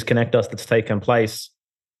to disconnect us that's taken place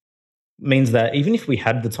means that even if we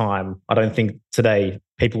had the time, I don't think today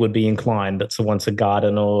people would be inclined to want to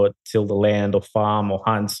garden or till the land or farm or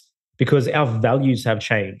hunt, because our values have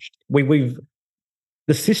changed.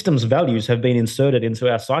 The system's values have been inserted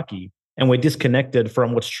into our psyche, and we're disconnected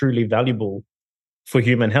from what's truly valuable for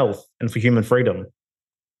human health and for human freedom.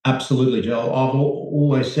 Absolutely, Joel. I've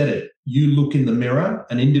always said it. You look in the mirror,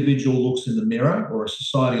 an individual looks in the mirror, or a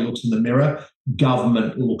society looks in the mirror,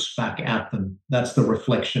 government looks back at them. That's the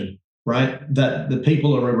reflection, right? That the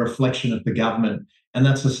people are a reflection of the government. And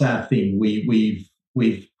that's the sad thing.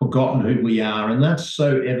 We've forgotten who we are. And that's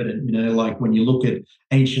so evident, like when you look at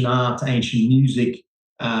ancient art, ancient music,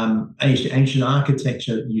 ancient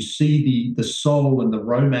architecture, you see the soul and the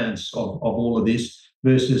romance of all of this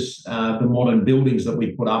versus the modern buildings that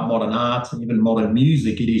we put up, modern art and even modern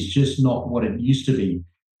music. It is just not what it used to be.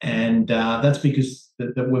 And that's because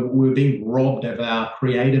that we're being robbed of our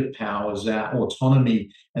creative powers, our autonomy,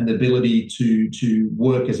 and the ability to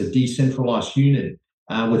work as a decentralized unit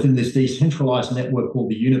within this decentralized network called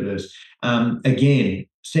the universe. Again,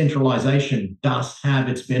 centralization does have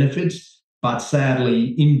its benefits, but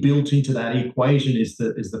sadly, inbuilt into that equation is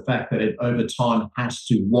the fact that it over time has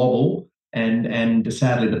to wobble, and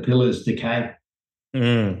sadly the pillars decay.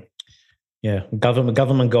 Yeah,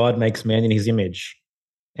 government God makes man in his image,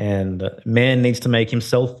 and man needs to make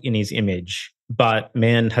himself in his image, but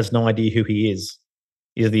man has no idea who he is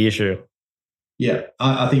the issue. Yeah,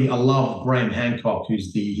 I think I love Graham Hancock,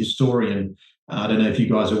 who's the historian. I don't know if you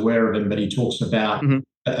guys are aware of him, but he talks about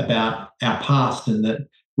our past and that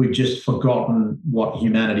we've just forgotten what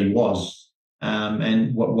humanity was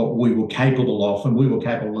and what we were capable of. And we were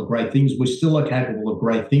capable of great things. We still are capable of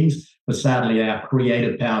great things, but sadly our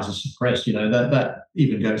creative powers are suppressed. That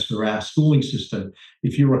even goes for our schooling system.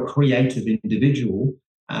 If you're a creative individual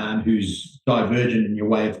who's divergent in your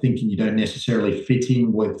way of thinking, you don't necessarily fit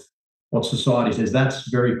in with what society says, that's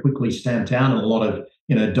very quickly stamped down. And a lot of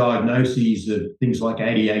diagnoses of things like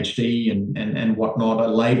ADHD and whatnot are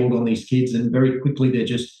labelled on these kids, and very quickly they're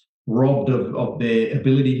just robbed of their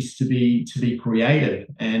abilities to be creative,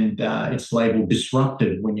 and it's labelled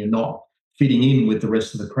disruptive when you're not fitting in with the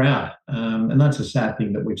rest of the crowd. And that's a sad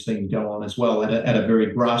thing that we've seen go on as well at a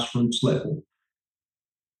very grassroots level.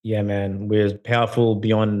 Yeah, man, we're powerful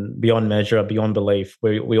beyond measure, beyond belief.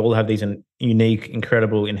 We all have these unique,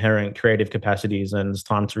 incredible, inherent creative capacities, and it's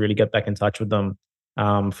time to really get back in touch with them,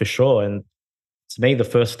 for sure. And to me, the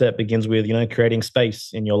first step begins with creating space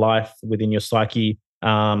in your life, within your psyche,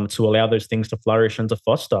 to allow those things to flourish and to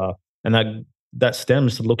foster. And that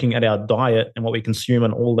stems to looking at our diet and what we consume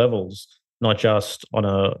on all levels, not just on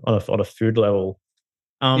a food level.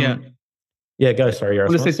 Yeah, go. Sorry, I'm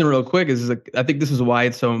going to say something real quick. I think this is why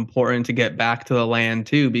it's so important to get back to the land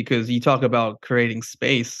too, because you talk about creating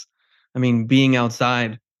space. I mean, being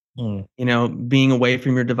outside, being away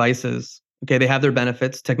from your devices. Okay, they have their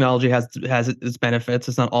benefits. Technology has its benefits.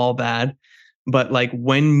 It's not all bad, but like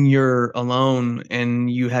when you're alone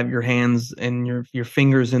and you have your hands and your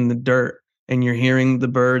fingers in the dirt and you're hearing the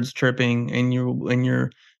birds chirping and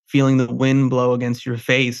you're feeling the wind blow against your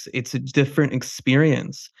face, it's a different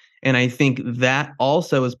experience. And I think that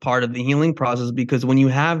also is part of the healing process, because when you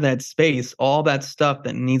have that space, all that stuff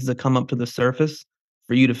that needs to come up to the surface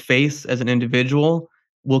for you to face as an individual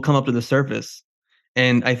will come up to the surface.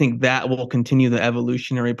 And I think that will continue the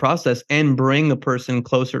evolutionary process and bring a person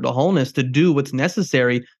closer to wholeness to do what's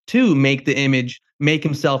necessary to make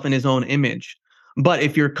himself in his own image. But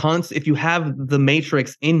if you have the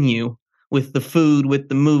matrix in you, with the food, with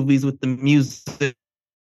the movies, with the music,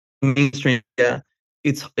 mainstream, yeah,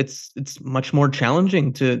 it's much more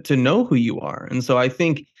challenging to know who you are. And so I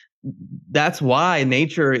think that's why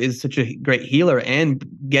nature is such a great healer, and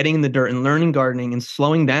getting in the dirt and learning gardening and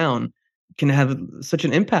slowing down can have such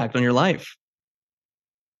an impact on your life.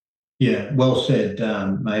 Yeah, well said,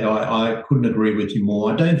 mate. I couldn't agree with you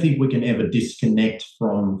more. I don't think we can ever disconnect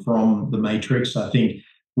from the matrix. I think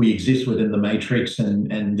we exist within the matrix,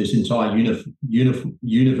 and this entire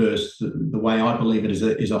universe. The way I believe it is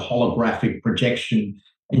a holographic projection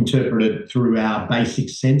interpreted through our basic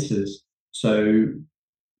senses. So,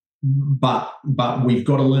 but we've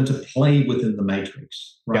got to learn to play within the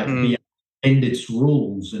matrix, right? Mm. Bend its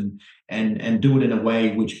rules and do it in a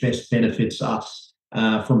way which best benefits us,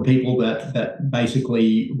 from people that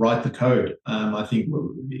basically write the code. I think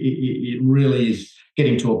it really is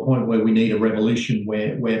getting to a point where we need a revolution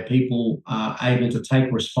where people are able to take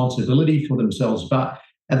responsibility for themselves, but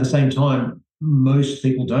at the same time, most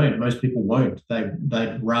people don't. Most people won't.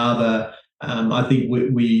 They'd rather. I think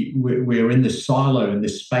we're in this silo, in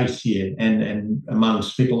this space here, and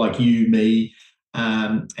amongst people like you, me,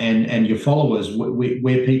 and your followers,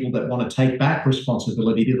 we're people that want to take back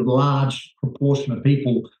responsibility. The large proportion of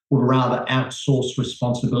people would rather outsource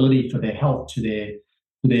responsibility for their health to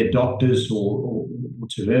their doctors or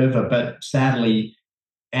to whoever. But sadly,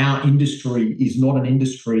 our industry is not an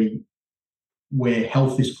industry where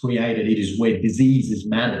health is created. It is where disease is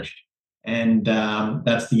managed. And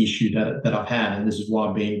that's the issue that I've had. And this is why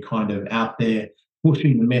I've been kind of out there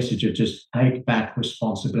pushing the message of just take back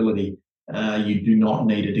responsibility. You do not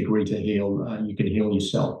need a degree to heal. You can heal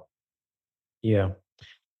yourself. Yeah.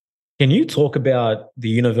 Can you talk about the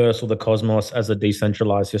universe or the cosmos as a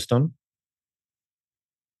decentralized system?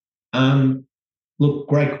 Look,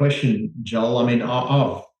 great question, Joel. I mean,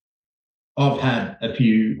 I've had a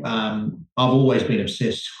few. I've always been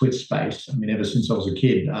obsessed with space. I mean, ever since I was a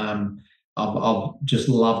kid, I've just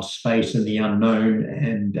loved space and the unknown,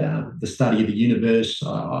 and the study of the universe.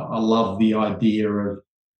 I love the idea of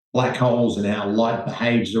black holes and how light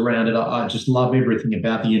behaves around it. I just love everything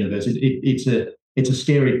about the universe. It's a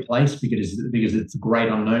scary place because it's a great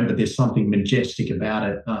unknown, but there's something majestic about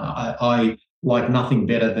it. I like nothing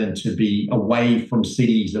better than to be away from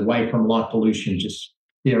cities, away from light pollution, just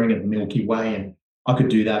staring at the Milky Way, and I could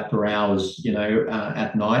do that for hours,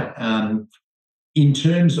 at night. In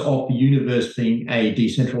terms of the universe being a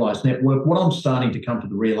decentralized network, what I'm starting to come to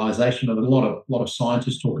the realization of, a lot of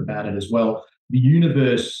scientists talk about it as well. The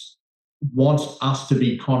universe wants us to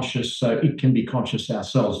be conscious so it can be conscious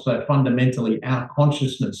ourselves. So fundamentally, our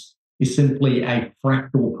consciousness is simply a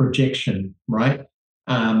fractal projection, right,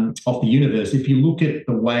 of the universe. If you look at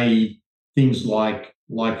the way things like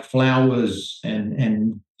flowers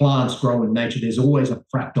and plants grow in nature, there's always a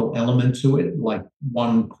fractal element to it, like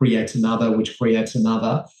one creates another, which creates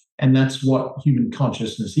another. And that's what human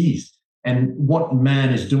consciousness is. And what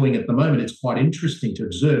man is doing at the moment, it's quite interesting to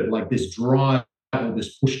observe, like this drive or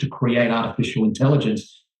this push to create artificial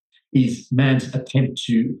intelligence is man's attempt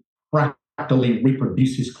to fractally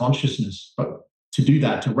reproduce his consciousness. But to do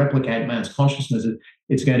that, to replicate man's consciousness,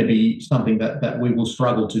 it's going to be something that we will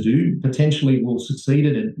struggle to do. Potentially we'll succeed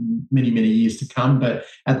at it in many, many years to come, but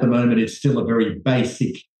at the moment it's still a very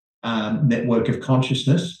basic network of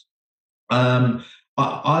consciousness.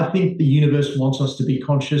 I think the universe wants us to be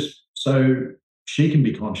conscious so she can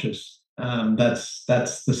be conscious. That's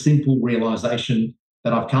the simple realization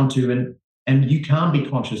that I've come to. And you can't be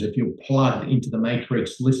conscious if you're plugged into the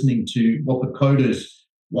matrix, listening to what the coders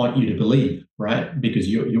want you to believe, right? Because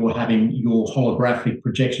you're having your holographic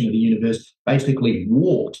projection of the universe basically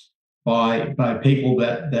warped by people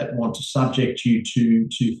that want to subject you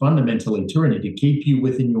to fundamentally tyranny, to keep you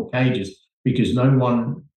within your cages. Because no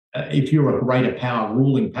one, if you're a greater power,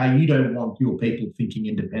 ruling power, you don't want your people thinking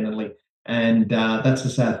independently. And that's the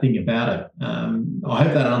sad thing about it. I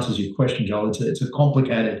hope that answers your question, Joel. It's a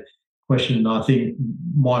complicated question. I think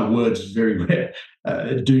my words very rare,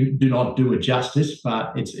 do not do it justice,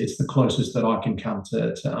 but it's the closest that I can come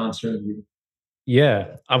to answering you.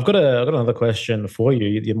 Yeah, I've got another question for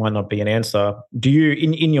you. It might not be an answer. Do you,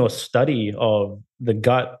 in your study of the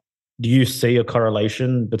gut Do you see a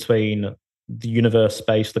correlation between the universe,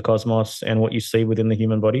 space, the cosmos, and what you see within the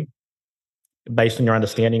human body based on your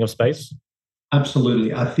understanding of space?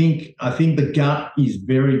 Absolutely. I think the gut is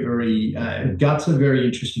very gut's a very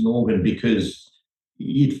interesting organ because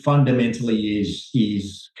it fundamentally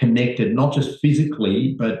is connected not just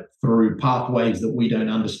physically but through pathways that we don't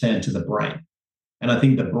understand to the brain. And I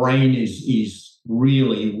think the brain is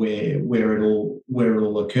really where it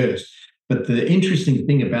all occurs. But the interesting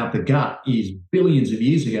thing about the gut is billions of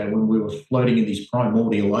years ago, when we were floating in these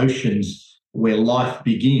primordial oceans where life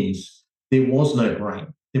begins, there was no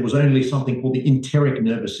brain. There was only something called the enteric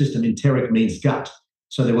nervous system. Enteric means gut.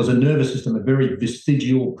 So there was a nervous system, a very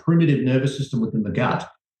vestigial, primitive nervous system within the gut.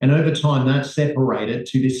 And over time, that separated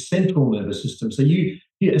to this central nervous system. So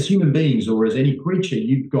as human beings or as any creature,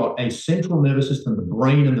 you've got a central nervous system, the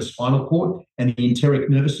brain and the spinal cord, and the enteric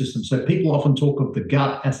nervous system. So people often talk of the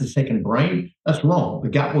gut as the second brain. That's wrong. The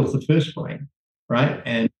gut was the first brain, right?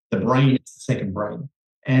 And the brain is the second brain.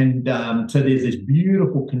 And so there's this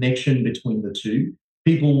beautiful connection between the two.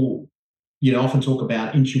 People, often talk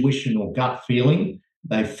about intuition or gut feeling.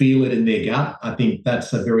 They feel it in their gut. I think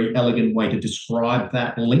that's a very elegant way to describe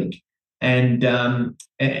that link. And so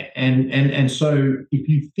if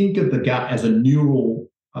you think of the gut as a neural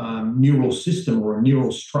system or a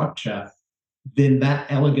neural structure, then that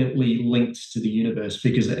elegantly links to the universe,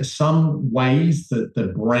 because in some ways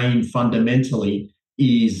the brain fundamentally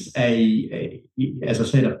is as I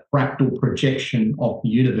said, a fractal projection of the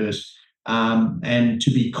universe. And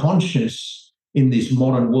to be conscious in this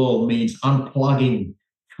modern world means unplugging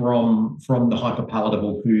from the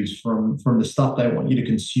hyperpalatable foods, from the stuff they want you to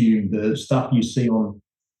consume, the stuff you see on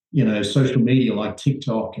social media like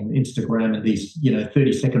TikTok and Instagram, and these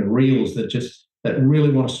 30-second reels that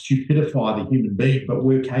really want to stupidify the human being. But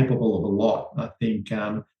we're capable of a lot. I think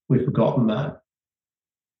we've forgotten that.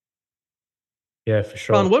 Yeah, for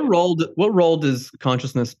sure. Ron, what role does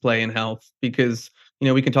consciousness play in health? Because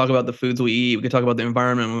we can talk about the foods we eat, we can talk about the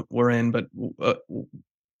environment we're in, but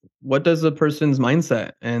what does a person's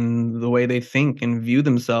mindset and the way they think and view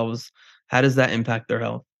themselves, how does that impact their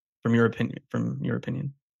health, from your opinion?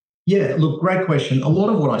 Yeah, look, great question. A lot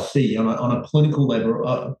of what I see on a clinical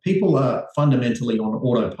level, people are fundamentally on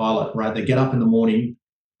autopilot, right? They get up in the morning,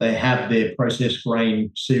 they have their processed grain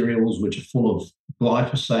cereals, which are full of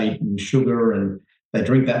glyphosate and sugar, and they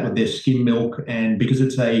drink that with their skim milk. And because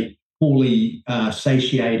it's a poorly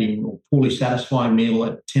satiating or poorly satisfying meal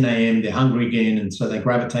at 10 a.m., they're hungry again. And so they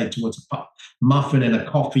gravitate towards a muffin and a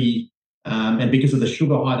coffee. And because of the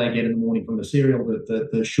sugar high they get in the morning from the cereal,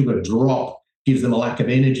 the sugar drop gives them a lack of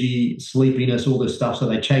energy, sleepiness, all this stuff. So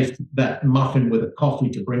they chase that muffin with a coffee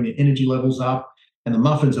to bring their energy levels up. And the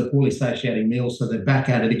muffins are poorly satiating meals, so they're back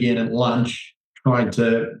at it again at lunch, trying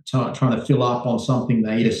to fill up on something.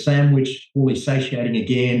 They eat a sandwich, poorly satiating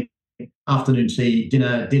again. Afternoon tea,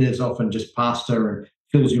 dinner's often just pasta and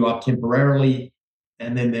fills you up temporarily.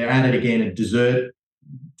 And then they're at it again at dessert.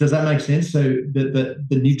 Does that make sense? So the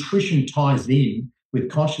nutrition ties in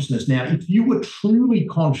with consciousness. Now, if you were truly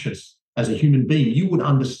conscious as a human being, you would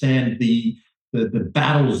understand the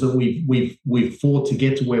battles that we've fought to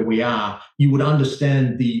get to where we are. You would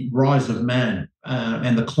understand the rise of man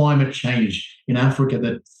and the climate change in Africa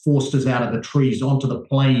that forced us out of the trees onto the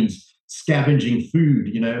plains, scavenging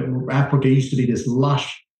food. Africa used to be this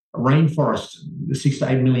lush rainforest 6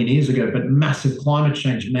 to 8 million years ago, but massive climate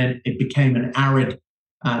change meant it became an arid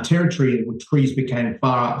territory where trees became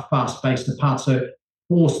far spaced apart. So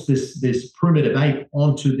forced this primitive ape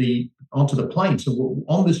onto the plains. So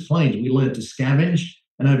on this plains, we learned to scavenge.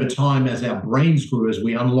 And over time, as our brains grew, as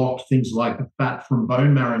we unlocked things like the fat from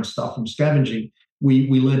bone marrow and stuff from scavenging, we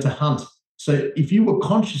learned to hunt. So if you were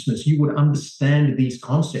consciousness, you would understand these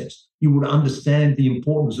concepts. You would understand the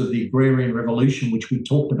importance of the agrarian revolution, which we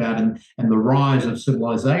talked about, and the rise of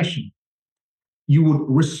civilization. You would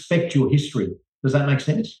respect your history. Does that make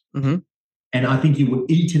sense? Mm-hmm. And I think you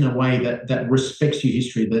would eat in a way that respects your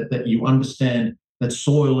history, that you understand that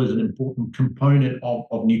soil is an important component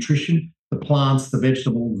of nutrition. The plants, the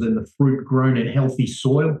vegetables, and the fruit grown in healthy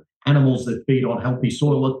soil, animals that feed on healthy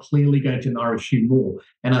soil are clearly going to nourish you more.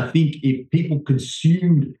 And I think if people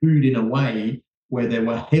consumed food in a way where they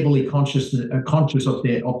were heavily conscious of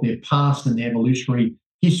their past and their evolutionary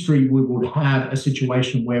history, we would have a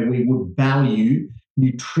situation where we would value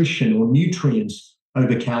nutrition or nutrients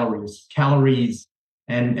over calories.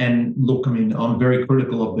 And look, I mean, I'm very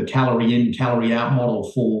critical of the calorie in, calorie out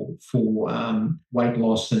model for weight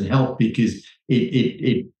loss and health, because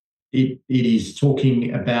it is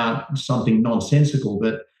talking about something nonsensical.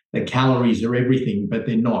 But that calories are everything, but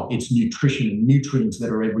they're not. It's nutrition and nutrients that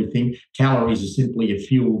are everything. Calories are simply a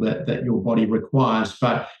fuel that your body requires,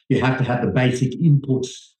 but you have to have the basic inputs,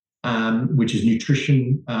 which is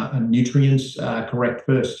nutrition and nutrients, correct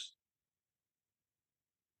first.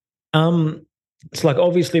 It's like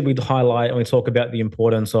obviously we'd highlight and we talk about the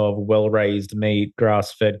importance of well-raised meat,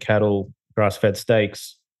 grass-fed cattle, grass-fed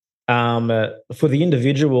steaks. For the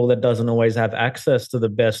individual that doesn't always have access to the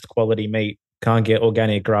best quality meat, can't get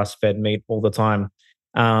organic grass-fed meat all the time.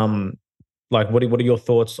 Like what are your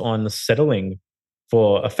thoughts on settling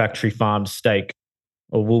for a factory farmed steak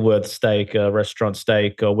or Woolworth steak, a restaurant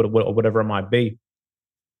steak, or whatever it might be?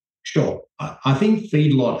 Sure. I think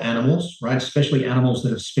feedlot animals, right, especially animals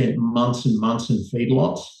that have spent months and months in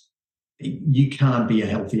feedlots, you can't be a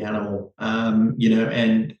healthy animal.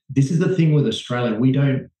 And this is the thing with Australia. We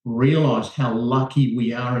don't realize how lucky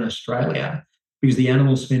we are in Australia because the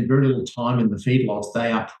animals spend very little time in the feedlots.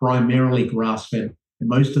 They are primarily grass fed. And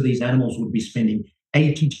most of these animals would be spending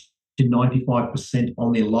 80 to 95%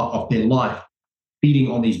 of their life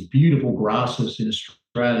feeding on these beautiful grasses in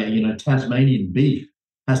Australia. Tasmanian beef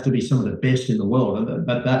has to be some of the best in the world,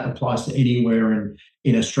 but that applies to anywhere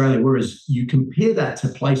in Australia. Whereas you compare that to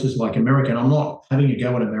places like America, and I'm not having a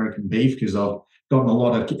go at American beef because I've gotten a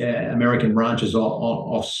lot of American ranchers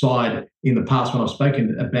offside in the past when I've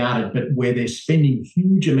spoken about it, but where they're spending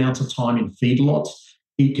huge amounts of time in feedlots,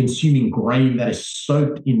 consuming grain that is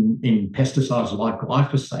soaked in pesticides like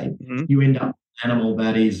glyphosate, you end up with an animal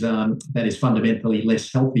that is fundamentally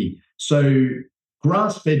less healthy. So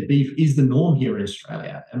grass-fed beef is the norm here in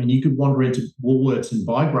Australia. I mean, you could wander into Woolworths and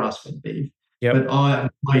buy grass-fed beef, but I've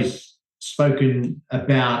always spoken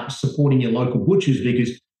about supporting your local butchers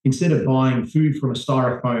because instead of buying food from a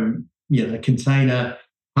styrofoam, container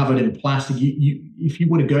covered in plastic, if you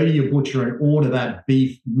were to go to your butcher and order that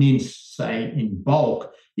beef mince, say in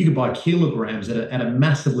bulk, you could buy kilograms at a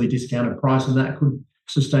massively discounted price, and that could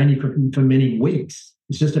sustain you for many weeks.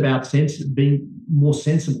 It's just about being more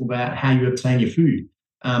sensible about how you obtain your food.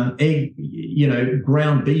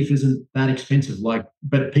 Ground beef isn't that expensive,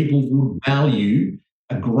 but people would value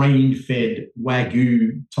a grain-fed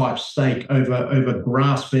Wagyu type steak over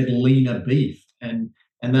grass-fed leaner beef, and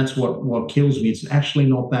that's what kills me. It's actually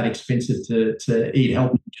not that expensive to eat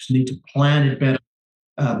healthy. You just need to plan it better.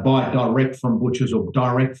 Buy it direct from butchers or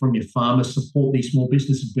direct from your farmers, support these small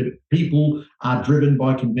businesses. But people are driven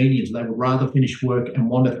by convenience. They would rather finish work and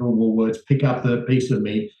wander through Woolworths, pick up the piece of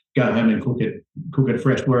meat, go home and cook it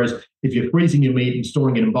fresh. Whereas if you're freezing your meat and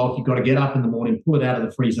storing it in bulk, you've got to get up in the morning, pull it out of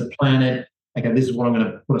the freezer, plan it. Okay, this is what I'm going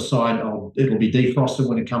to put aside. It'll be defrosted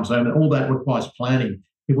when it comes home. And all that requires planning.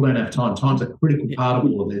 People don't have time. Time's a critical part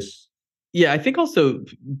of all of this. Yeah, I think also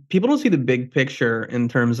people don't see the big picture in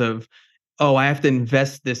terms of, oh, I have to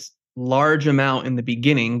invest this large amount in the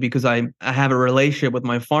beginning because I have a relationship with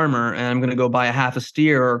my farmer and I'm going to go buy a half a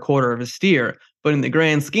steer or a quarter of a steer. But in the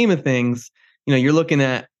grand scheme of things, you're looking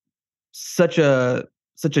at such a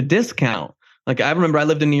discount. Like I remember I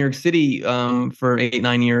lived in New York City for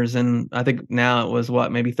 8-9 years, and I think now it was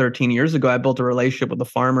maybe 13 years ago I built a relationship with a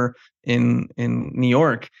farmer in New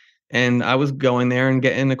York, and I was going there and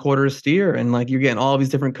getting a quarter of steer, and like you're getting all these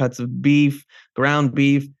different cuts of beef, ground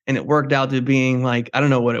beef, and it worked out to being like, I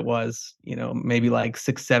don't know what it was, maybe like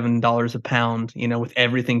 $6-7 a pound, with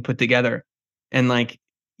everything put together. And like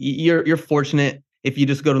you're fortunate if you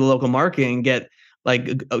just go to the local market and get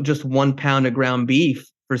like just 1 pound of ground beef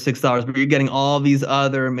for $6, but you're getting all these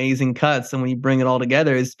other amazing cuts. And when you bring it all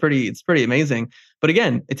together, it's pretty amazing. But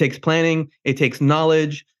again, it takes planning, it takes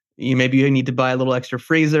knowledge. Maybe you need to buy a little extra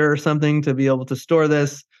freezer or something to be able to store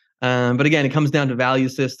this. But again, it comes down to value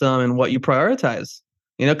system and what you prioritize.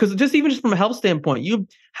 Because even from a health standpoint,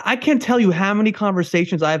 I can't tell you how many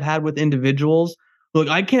conversations I've had with individuals. Look,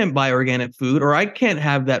 I can't buy organic food, or I can't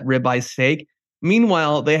have that ribeye steak.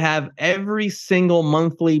 Meanwhile, they have every single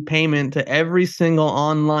monthly payment to every single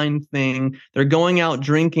online thing. They're going out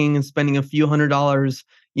drinking and spending a few $100s,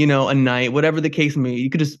 a night, whatever the case may be. You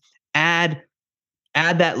could just add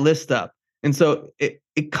that list up. And so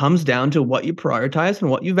it comes down to what you prioritize and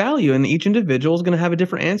what you value. And each individual is going to have a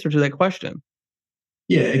different answer to that question.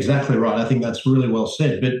 Yeah, exactly right. I think that's really well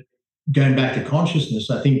said. But going back to consciousness,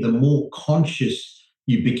 I think the more conscious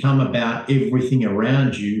you become about everything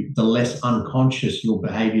around you, the less unconscious your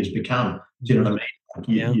behaviors become. Do you know what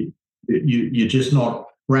I mean? You're just not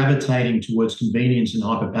gravitating towards convenience and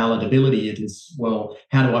hyperpalatability. It is, well,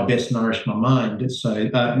 how do I best nourish my mind? So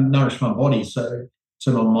nourish my body so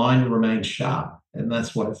my mind remains sharp. And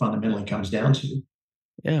that's what it fundamentally comes down to.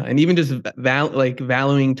 Yeah, and even just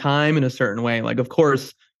valuing time in a certain way. Like, of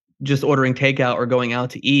course, just ordering takeout or going out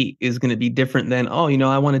to eat is going to be different than, oh,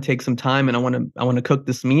 I want to take some time and I want to cook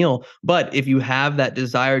this meal. But if you have that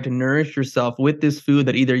desire to nourish yourself with this food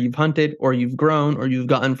that either you've hunted or you've grown or you've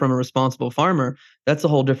gotten from a responsible farmer, that's a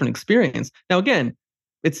whole different experience. Now, again,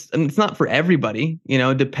 it's not for everybody.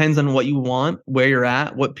 It depends on what you want, where you're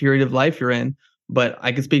at, what period of life you're in. But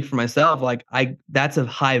I can speak for myself. Like, that's a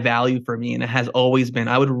high value for me, and it has always been.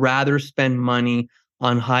 I would rather spend money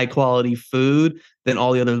on high quality food than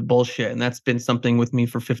all the other bullshit. And that's been something with me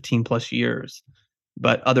for 15 plus years.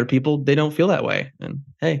 But other people, they don't feel that way. And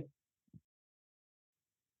hey.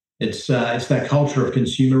 It's that culture of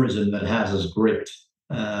consumerism that has us gripped.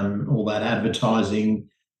 All that advertising,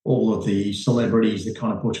 all of the celebrities that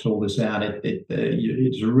kind of push all this out.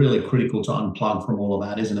 It's really critical to unplug from all of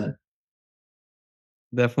that, isn't it?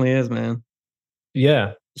 Definitely is, man.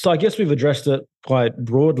 Yeah. So I guess we've addressed it quite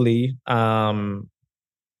broadly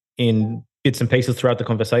in bits and pieces throughout the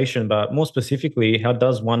conversation, but more specifically, how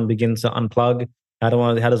does one begin to unplug? How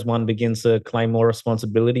does one begin to claim more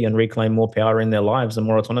responsibility and reclaim more power in their lives and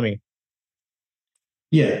more autonomy?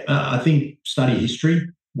 Yeah, I think study history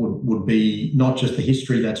would be not just the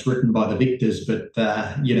history that's written by the victors, but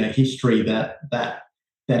history that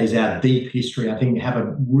is our deep history. I think have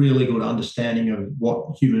a really good understanding of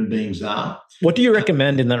what human beings are. What do you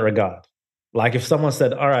recommend in that regard? Like if someone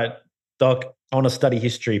said, "All right, Doc, I want to study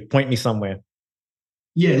history. Point me somewhere."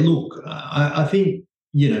 Yeah, look, I think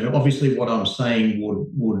obviously what I'm saying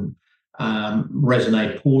would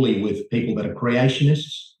resonate poorly with people that are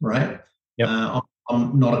creationists, right? Yep.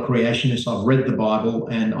 I'm not a creationist. I've read the Bible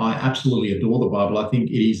and I absolutely adore the Bible. I think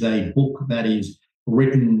it is a book that is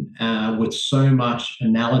written with so much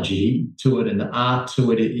analogy to it and art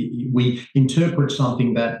to it. We interpret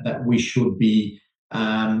something that we should be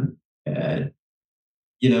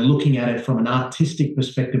looking at it from an artistic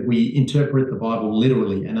perspective. We interpret the Bible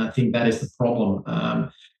literally, and I think that is the problem.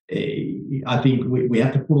 I think we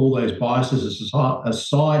have to put all those biases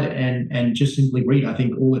aside and just simply read. I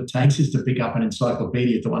think all it takes is to pick up an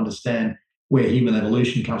encyclopedia to understand where human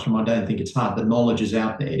evolution comes from. I don't think it's hard. The knowledge is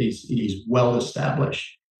out there. It is well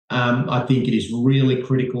established. I think it is really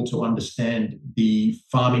critical to understand the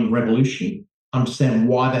farming revolution, understand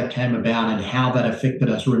why that came about and how that affected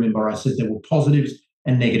us. Remember, I said there were positives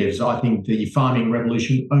and negatives. I think the farming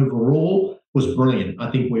revolution overall was brilliant.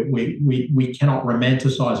 I think we cannot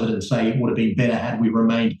romanticize it and say it would have been better had we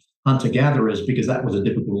remained hunter-gatherers, because that was a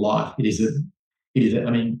difficult life.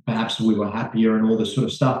 I mean, perhaps we were happier and all this sort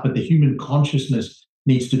of stuff, but the human consciousness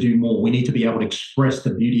needs to do more. We need to be able to express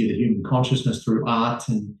the beauty of the human consciousness through art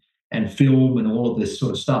and film and all of this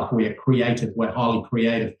sort of stuff. We are creative. We're highly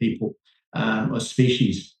creative people, a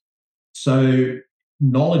species. So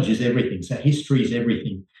knowledge is everything. So history is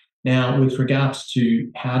everything. Now, with regards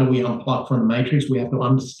to how do we unplug from the matrix, we have to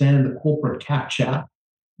understand the corporate capture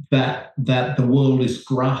that the world is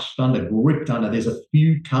gripped under. There's a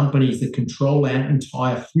few companies that control our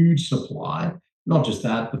entire food supply. Not just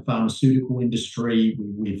that, the pharmaceutical industry,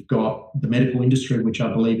 we've got the medical industry, which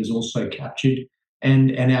I believe is also captured,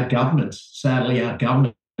 and our governments. Sadly, our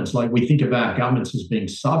governments, like we think of our governments as being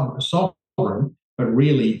sovereign, but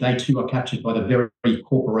really they too are captured by the very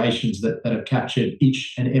corporations that have captured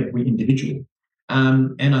each and every individual.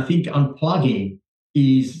 And I think unplugging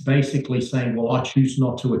is basically saying, well, I choose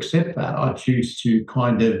not to accept that. I choose to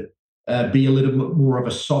kind of be a little bit more of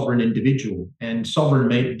a sovereign individual. And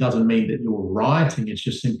sovereign doesn't mean that you're rioting. It's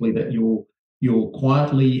just simply that you're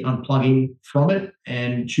quietly unplugging from it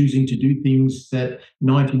and choosing to do things that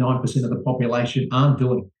 99% of the population aren't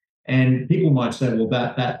doing. And people might say, well,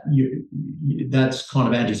 that's kind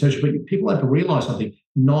of antisocial. But people have to realize something.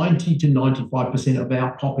 90 to 95% of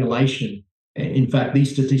our population, in fact,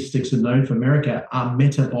 these statistics are known for America, are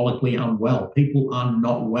metabolically unwell. People are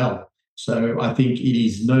not well. So I think it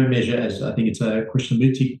is no measure, as I think it's a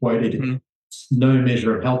Krishnamurti quote, it's no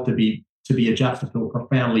measure of health to be adjusted to a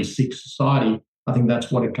profoundly sick society. I think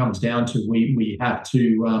that's what it comes down to. We have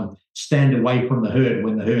to stand away from the herd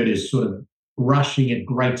when the herd is sort of rushing at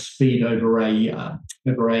great speed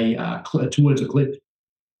towards a cliff.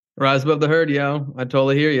 Rise above the herd, yo. I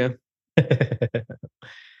totally hear you.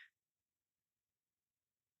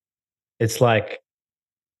 It's like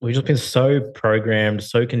we've just been so programmed,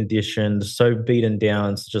 so conditioned, so beaten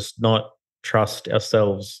down to just not trust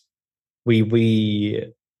ourselves.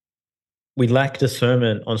 We lack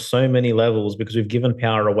discernment on so many levels because we've given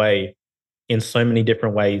power away in so many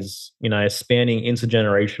different ways, spanning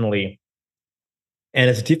intergenerationally. And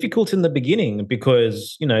it's difficult in the beginning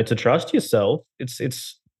because, to trust yourself,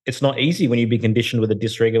 it's not easy when you be conditioned with a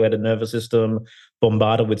dysregulated nervous system,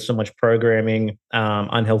 bombarded with so much programming,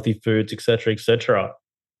 unhealthy foods, et cetera, et cetera.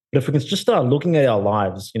 But if we can just start looking at our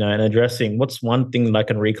lives, and addressing what's one thing that I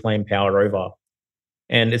can reclaim power over,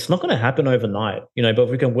 and it's not going to happen overnight, but if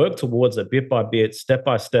we can work towards it bit by bit, step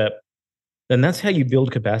by step, then that's how you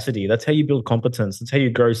build capacity. That's how you build competence. That's how you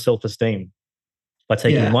grow self-esteem, by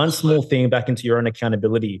taking one small thing back into your own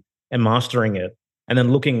accountability and mastering it, and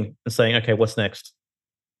then looking and saying, okay, what's next?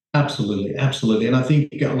 Absolutely, absolutely. And I think,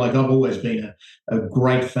 like, I've always been a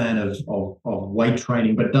great fan of weight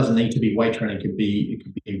training, but it doesn't need to be weight training. It could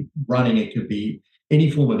be running, it could be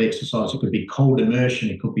any form of exercise, it could be cold immersion,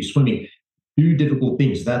 it could be swimming. Do difficult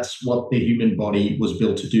things. That's what the human body was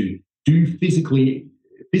built to do. Do physically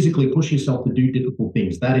push yourself to do difficult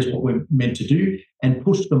things. That is what we're meant to do, and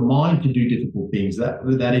push the mind to do difficult things.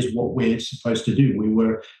 That is what we're supposed to do.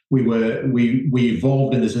 We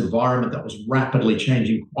evolved in this environment that was rapidly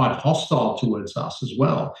changing, quite hostile towards us as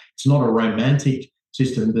well. It's not a romantic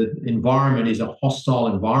system. The environment is a hostile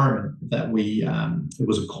environment that it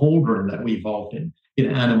was a cauldron that we evolved in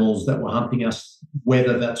animals that were hunting us,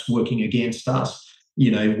 weather that's working against us,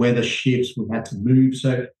 weather shifts, we had to move.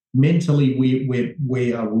 So mentally,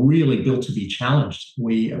 we are really built to be challenged.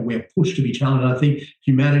 We're pushed to be challenged. I think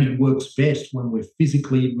humanity works best when we're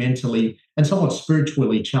physically, mentally, and somewhat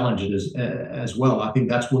spiritually challenged as well. I think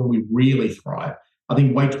that's when we really thrive. I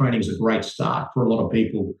think weight training is a great start for a lot of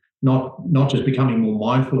people, not just becoming more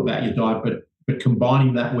mindful about your diet, but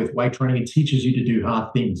combining that with weight training. It teaches you to do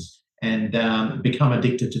hard things and become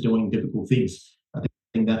addicted to doing difficult things. I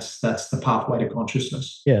think that's the pathway to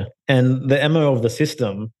consciousness. Yeah. And the MO of the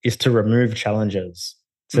system is to remove challenges,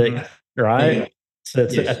 right? Yeah.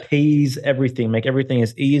 To appease everything, make everything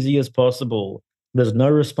as easy as possible. There's no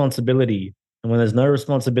responsibility. And when there's no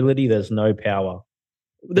responsibility, there's no power.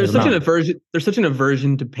 There's such an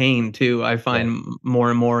aversion to pain too. I find more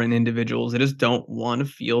and more in individuals. They just don't want to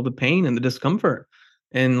feel the pain and the discomfort.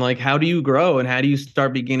 And like, how do you grow and how do you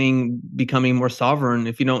start becoming more sovereign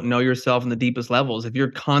if you don't know yourself in the deepest levels? If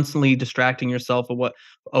you're constantly distracting yourself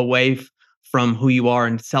away from who you are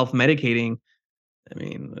and self-medicating, I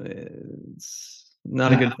mean, it's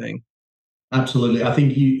not a good thing. Absolutely. I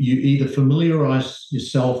think you either familiarize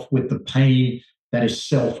yourself with the pain that is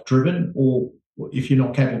self-driven, or if you're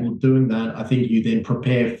not capable of doing that, I think you then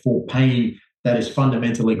prepare for pain that is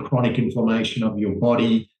fundamentally chronic inflammation of your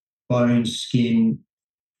body, bones, skin,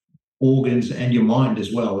 organs, and your mind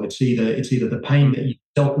as well. It's either the pain that you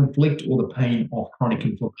self-inflict or the pain of chronic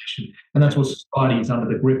inflammation. And that's what society is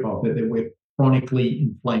under the grip of, that we're chronically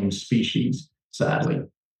inflamed species, sadly.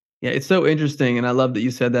 Yeah, it's so interesting. And I love that you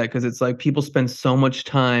said that, because it's like people spend so much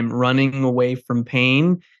time running away from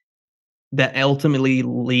pain that ultimately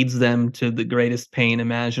leads them to the greatest pain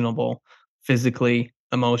imaginable, physically,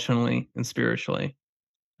 emotionally, and spiritually.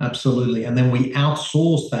 Absolutely. And then we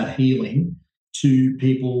outsource that healing to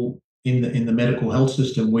people in the medical health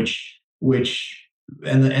system, which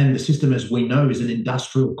the system, as we know, is an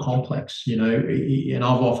industrial complex, and I've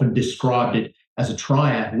often described it as a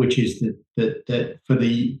triad, which is that for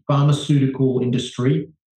the pharmaceutical industry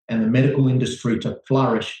and the medical industry to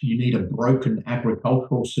flourish, you need a broken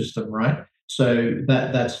agricultural system, right? So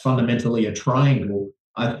that's fundamentally a triangle.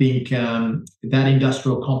 I think that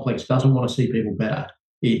industrial complex doesn't want to see people better.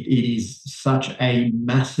 It is such a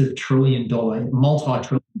massive multi-trillion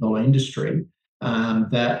dollar industry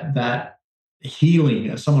that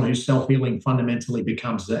healing, someone who's self-healing, fundamentally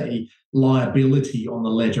becomes a liability on the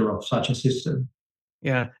ledger of such a system.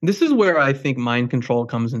 Yeah, this is where I think mind control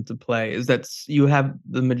comes into play, is that you have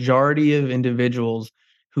the majority of individuals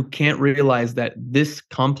who can't realize that this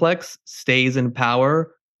complex stays in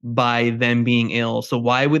power by them being ill. So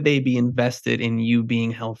why would they be invested in you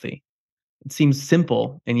being healthy? It seems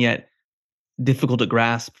simple and yet difficult to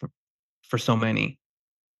grasp for so many.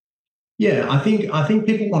 Yeah, I think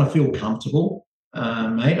people want to feel comfortable,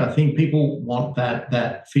 mate. I think people want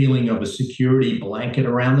that feeling of a security blanket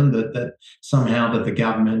around them, that somehow that the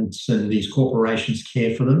governments and these corporations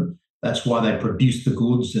care for them. That's why they produce the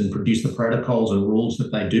goods and produce the protocols and rules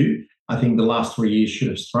that they do. I think the last 3 years should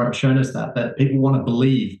have shown us that people want to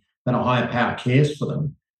believe that a higher power cares for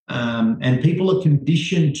them, and people are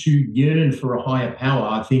conditioned to yearn for a higher power.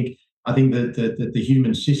 I think that the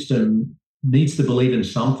human system needs to believe in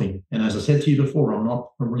something. And as I said to you before, I'm not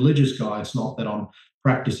a religious guy. It's not that I'm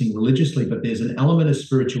practicing religiously, but there's an element of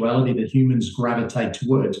spirituality that humans gravitate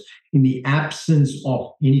towards. In the absence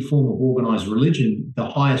of any form of organized religion, the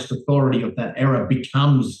highest authority of that era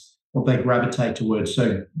becomes what they gravitate towards.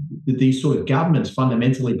 So these sort of governments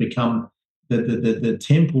fundamentally become the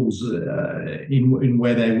temples in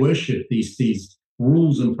where they worship. These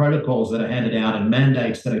rules and protocols that are handed out and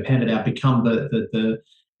mandates that are handed out become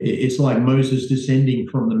It's like Moses descending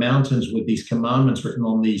from the mountains with these commandments written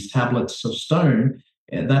on these tablets of stone.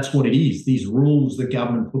 And that's what it is. These rules the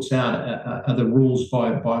government puts out are the rules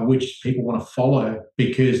by which people want to follow,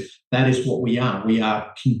 because that is what we are. We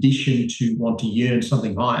are conditioned to want to yearn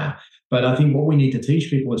something higher. But I think what we need to teach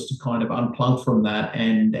people is to kind of unplug from that,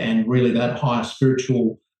 and really that higher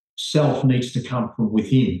spiritual self needs to come from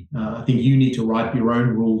within. I think you need to write your own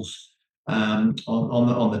rules on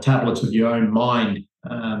the tablets of your own mind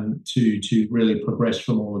to really progress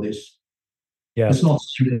from all of this. Yeah. It's not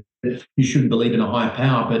that you shouldn't believe in a higher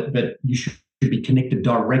power, but you should be connected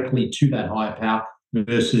directly to that higher power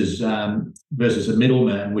versus a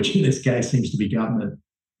middleman, which in this case seems to be government.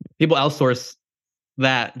 People outsource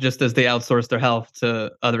that just as they outsource their health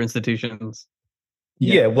to other institutions.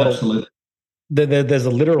 Yeah, well, absolutely. There's a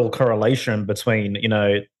literal correlation between,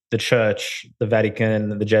 the church, the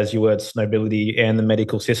Vatican, the Jesuits, nobility, and the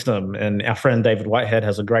medical system. And our friend David Whitehead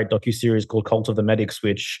has a great docuseries called Cult of the Medics,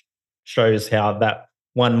 which shows how that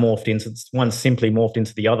one simply morphed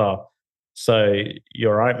into the other. So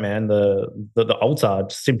you're right, man. The altar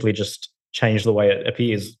simply just changed the way it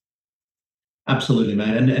appears. Absolutely,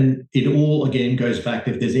 man. And it all, again, goes back,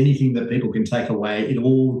 if there's anything that people can take away, it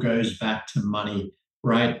all goes back to money,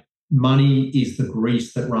 right? Money is the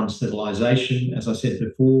grease that runs civilization. As I said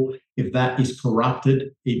before, if that is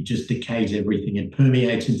corrupted, it just decays everything. It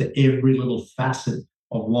permeates into every little facet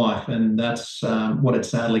of life. And that's what it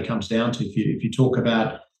sadly comes down to. If you talk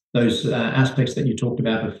about those aspects that you talked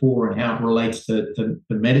about before and how it relates to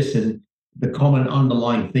medicine, the common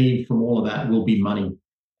underlying theme from all of that will be money.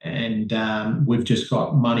 And we've just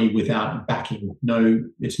got money without backing. No,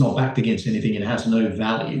 it's not backed against anything. It has no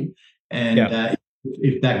value. And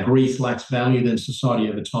if that grease lacks value, then society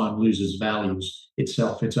over time loses values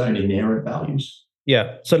itself, its own inherent values.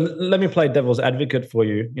 Yeah. So let me play devil's advocate for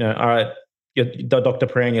you. All right, Dr.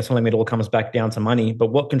 Pran, you're telling me it all comes back down to money,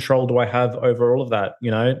 but what control do I have over all of that?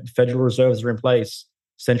 Federal reserves are in place,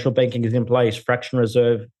 central banking is in place, fractional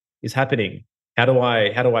reserve is happening. How do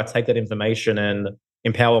I take that information and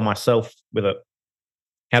empower myself with it?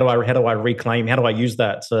 How do I reclaim? How do I use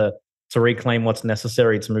that to reclaim what's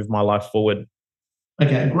necessary to move my life forward?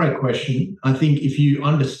 Okay, great question. I think if you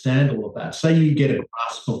understand all of that, say you get a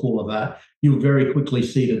grasp of all of that, you'll very quickly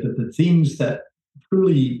see that the things that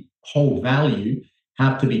truly hold value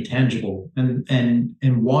have to be tangible. And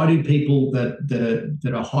why do people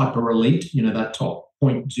that are hyper elite, that top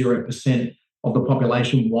 0.0% of the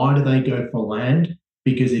population, why do they go for land?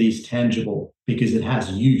 Because it is tangible, because it has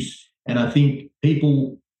use. And I think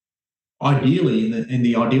people, ideally, in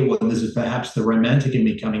the ideal world, this is perhaps the romantic in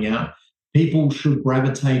me coming out, people should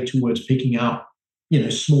gravitate towards picking up,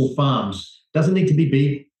 small farms. Doesn't need to be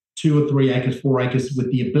big, 2 or 3 acres, 4 acres, with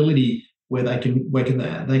the ability where they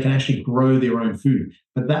can actually grow their own food.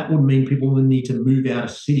 But that would mean people would need to move out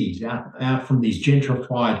of cities, out from these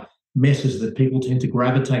gentrified messes that people tend to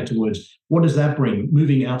gravitate towards. What does that bring?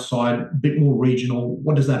 Moving outside, a bit more regional.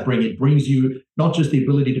 What does that bring? It brings you not just the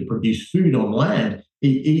ability to produce food on land,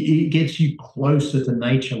 it gets you closer to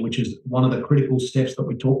nature, which is one of the critical steps that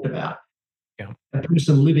we talked about. Yeah. A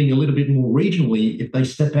person living a little bit more regionally, if they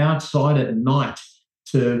step outside at night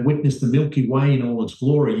to witness the Milky Way in all its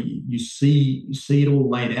glory, you see it all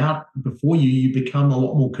laid out before you. You become a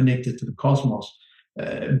lot more connected to the cosmos.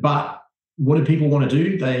 But what do people want to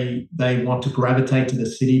do? They want to gravitate to the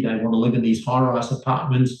city. They want to live in these high-rise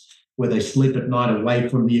apartments where they sleep at night away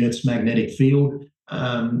from the Earth's magnetic field.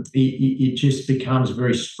 It just becomes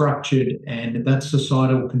very structured, and that's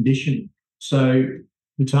societal condition. So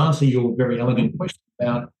to answer your very elegant question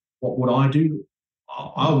about what would I do,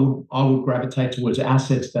 I would gravitate towards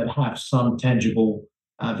assets that have some tangible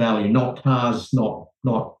value, not cars, not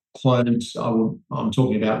clothes. I'm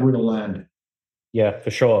talking about real land. Yeah,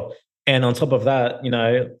 for sure. And on top of that,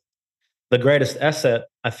 the greatest asset,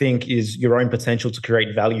 I think, is your own potential to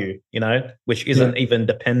create value, which isn't even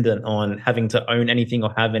dependent on having to own anything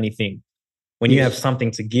or have anything. When you have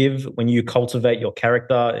something to give, when you cultivate your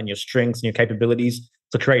character and your strengths and your capabilities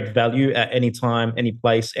to create value at any time, any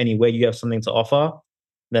place, anywhere you have something to offer,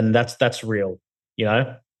 then that's real,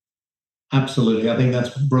 Absolutely. I think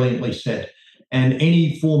that's brilliantly said. And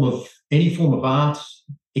any form of art,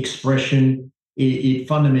 expression, it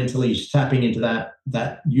fundamentally is tapping into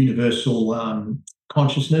that universal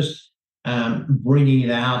consciousness, bringing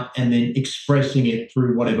it out, and then expressing it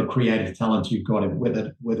through whatever creative talent you've got,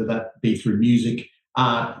 whether that be through music,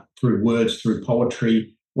 art, through words, through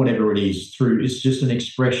poetry, whatever it is. It's just an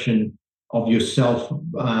expression of yourself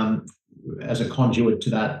as a conduit to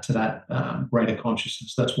that greater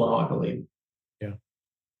consciousness. That's what I believe. Yeah.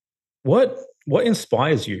 What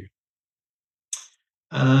inspires you?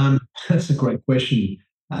 That's a great question,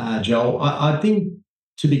 Joel. I think,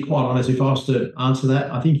 to be quite honest, if I was to answer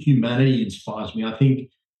that, I think humanity inspires me. I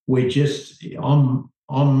think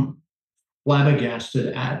I'm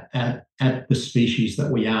flabbergasted at the species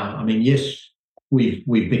that we are. I mean, yes,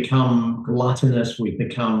 we've become gluttonous, we've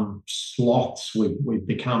become sloths, we've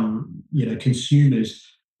become consumers.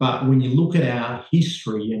 But when you look at our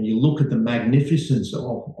history and you look at the magnificence of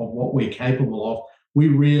what we're capable of, we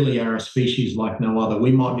really are a species like no other.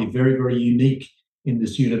 We might be very, very unique in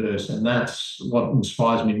this universe, and that's what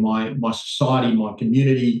inspires me. My society, my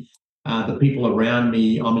community, the people around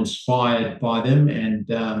me, I'm inspired by them, and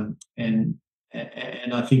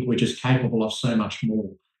I think we're just capable of so much more.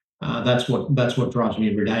 That's what drives me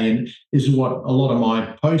every day, and this is what a lot of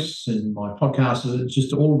my posts and my podcasts are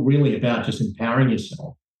just all really about: just empowering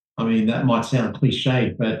yourself. I mean, that might sound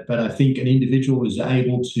cliche, but I think an individual is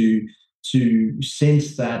able to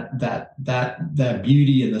sense that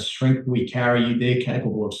beauty and the strength we carry. They're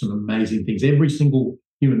capable of some amazing things. Every single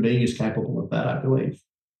human being is capable of that, I believe.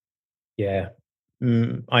 Yeah.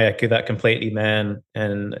 I echo that completely, man.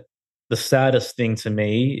 And the saddest thing to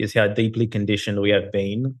me is how deeply conditioned we have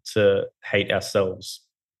been to hate ourselves.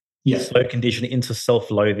 Yeah, So conditioned into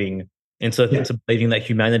self-loathing, into, yeah, into believing that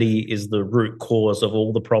humanity is the root cause of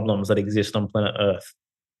all the problems that exist on planet Earth.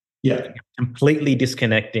 yeah. Completely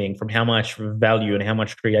disconnecting from how much value and how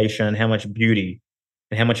much creation, how much beauty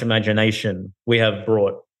and how much imagination we have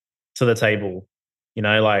brought to the table.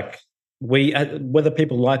 Like whether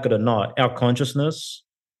people like it or not, our consciousness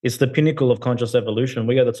is the pinnacle of conscious evolution.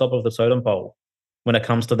 We are the top of the totem pole when it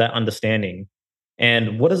comes to that understanding.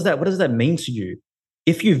 And what does that mean to you?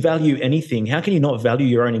 If you value anything, how can you not value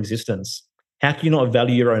your own existence? How can you not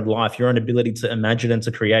value your own life, your own ability to imagine and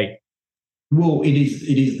to create? Well, it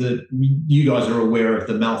is the you guys are aware of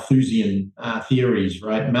the Malthusian theories,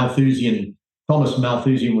 right? Thomas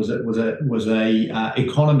Malthusian was a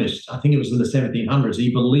economist. I think it was in the 1700s.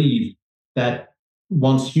 He believed that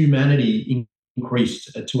once humanity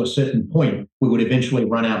increased to a certain point, we would eventually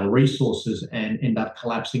run out of resources and end up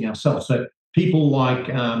collapsing ourselves. So people like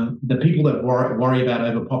the people that worry about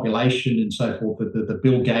overpopulation and so forth, the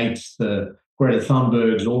Bill Gates, the Greta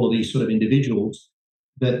Thunbergs, all of these sort of individuals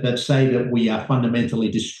that say that we are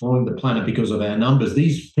fundamentally destroying the planet because of our numbers.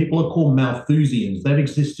 These people are called Malthusians. They've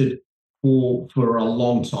existed for a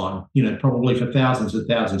long time, probably for thousands and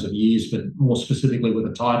thousands of years, but more specifically with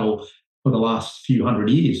a title for the last few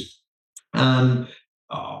hundred years. I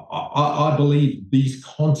believe these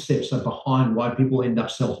concepts are behind why people end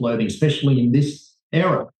up self-loathing, especially in this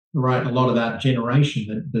era, right? A lot of that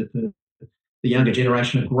generation, the younger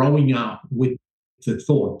generation, are growing up with the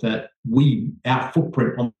thought that our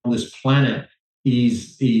footprint on this planet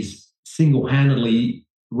is single-handedly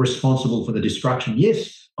responsible for the destruction.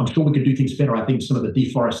 Yes, I'm sure we could do things better. I think some of the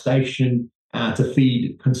deforestation to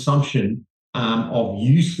feed consumption of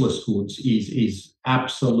useless goods is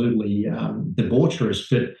absolutely debaucherous.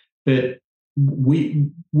 But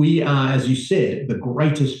we are, as you said, the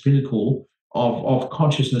greatest pinnacle of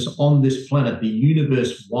consciousness on this planet. The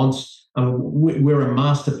universe wants. We're a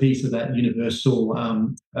masterpiece of that universal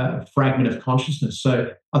fragment of consciousness.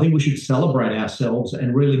 So I think we should celebrate ourselves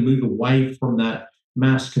and really move away from that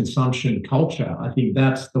mass consumption culture. I think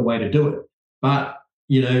that's the way to do it. But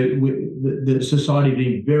the society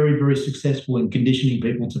being very, very successful in conditioning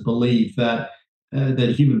people to believe that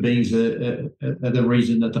human beings are the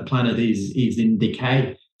reason that the planet is in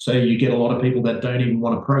decay. So you get a lot of people that don't even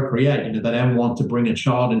want to procreate. They don't want to bring a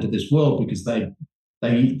child into this world because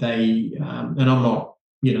and I'm not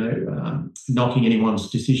knocking anyone's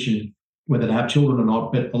decision whether to have children or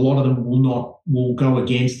not, but a lot of them will go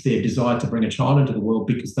against their desire to bring a child into the world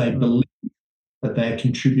because they believe that they're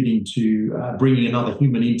contributing to bringing another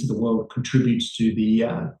human into the world contributes to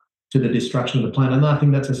the destruction of the planet. And I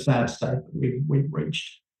think that's a sad state that we've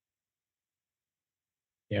reached.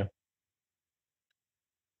 Yeah.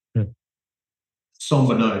 Hmm.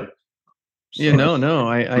 Somber note. Yeah, no,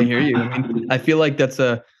 I hear you. I mean, I feel like that's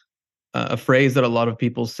a phrase that a lot of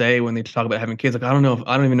people say when they talk about having kids. Like, I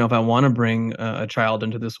don't even know if I want to bring a child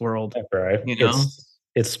into this world. Yeah, bro. You know,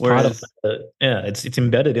 It's part of whereas it's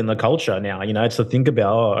embedded in the culture now. To think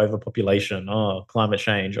about overpopulation, climate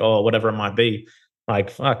change, whatever it might be. Like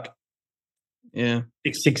fuck, yeah,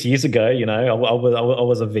 6 years ago, I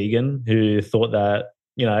was a vegan who thought that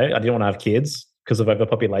I didn't want to have kids because of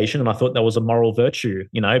overpopulation, and I thought that was a moral virtue.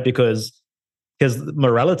 Because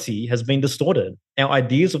morality has been distorted. Our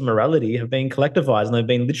ideas of morality have been collectivized and they've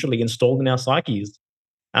been literally installed in our psyches.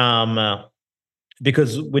 Um,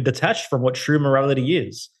 because we're detached from what true morality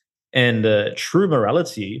is. And true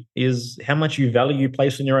morality is how much you value you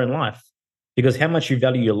place in your own life. because how much you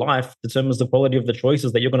value your life determines the quality of the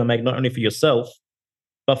choices that you're going to make, not only for yourself,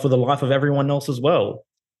 but for the life of everyone else as well.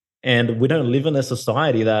 And we don't live in a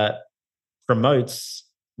society that promotes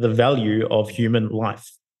the value of human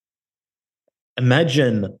life.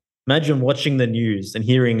 Imagine watching the news and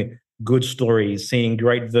hearing good stories, seeing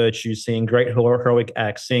great virtues, seeing great heroic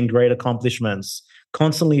acts, seeing great accomplishments,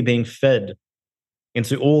 constantly being fed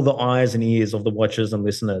into all the eyes and ears of the watchers and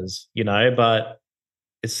listeners, but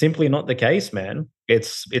it's simply not the case, man.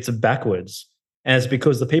 It's backwards. And it's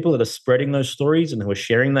because the people that are spreading those stories and who are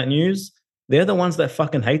sharing that news, they're the ones that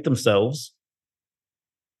fucking hate themselves.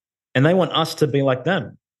 And they want us to be like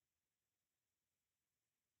them.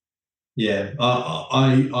 Yeah,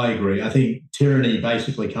 I agree. I think tyranny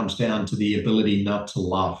basically comes down to the ability not to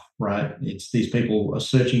love, right? It's these people are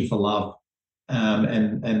searching for love,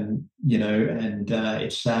 and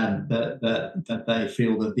it's sad that they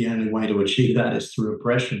feel that the only way to achieve that is through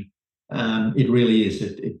oppression. It really is.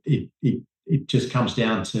 It just comes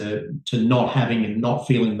down to not having and not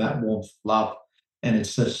feeling that warmth of love, and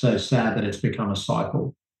it's just so sad that it's become a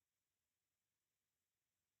cycle.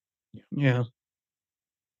 Yeah.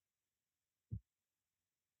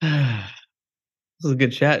 This is a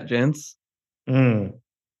good chat, gents. Mm.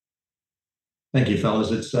 Thank you,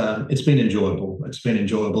 fellas. It's been enjoyable. It's been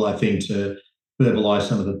enjoyable, I think, to verbalise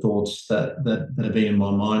some of the thoughts that have been in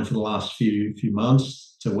my mind for the last few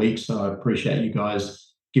months to weeks. So I appreciate you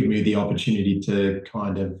guys giving me the opportunity to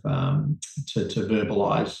kind of to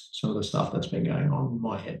verbalise some of the stuff that's been going on in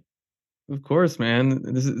my head. Of course, man.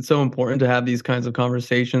 It's so important to have these kinds of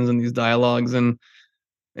conversations and these dialogues, and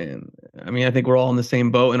I mean, I think we're all in the same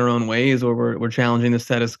boat in our own ways, where we're challenging the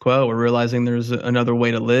status quo. We're realizing there's another way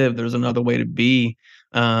to live, there's another way to be,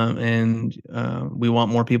 and we want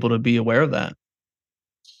more people to be aware of that.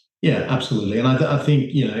 Yeah, absolutely. And I think,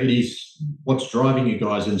 it is what's driving you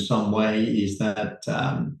guys in some way is that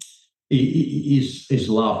is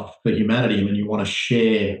love for humanity. I mean, you want to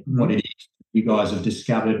share what it is you guys have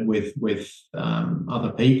discovered with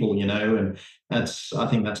other people, and I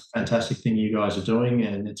think that's a fantastic thing you guys are doing,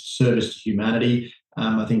 and it's a service to humanity.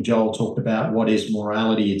 I think Joel talked about what is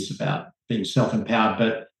morality. It's about being self-empowered,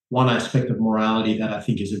 but one aspect of morality that I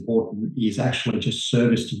think is important is actually just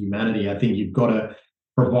service to humanity. I think you've got to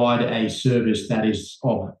provide a service that is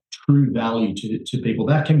of true value to people.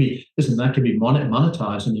 That can be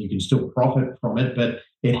monetized and you can still profit from it, but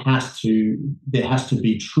there has to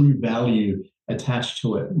be true value attached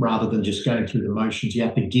to it rather than just going through the motions. You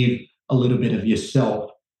have to give a little bit of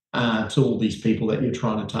yourself to all these people that you're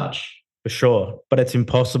trying to touch. For sure. But it's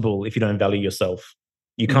impossible if you don't value yourself.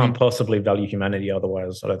 You can't possibly value humanity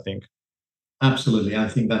otherwise, I don't think. Absolutely. I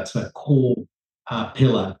think that's a core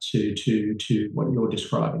pillar to what you're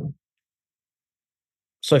describing.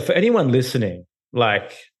 So for anyone listening,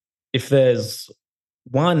 like if there's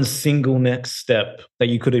one single next step that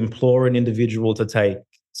you could implore an individual to take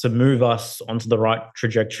to move us onto the right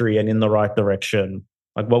trajectory and in the right direction,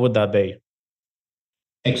 like what would that be?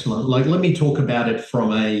 Excellent. Like, let me talk about it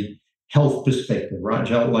from a health perspective, right,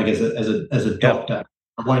 Joel? Like, as a doctor,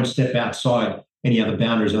 I won't step outside any other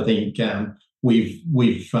boundaries. I think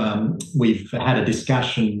we've had a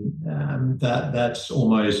discussion that's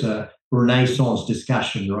almost a Renaissance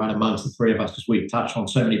discussion, right, amongst the three of us, because we've touched on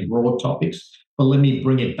so many broad topics. But let me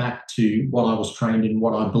bring it back to what I was trained in,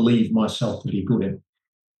 what I believe myself to be good in,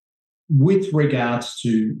 with regards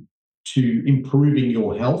to improving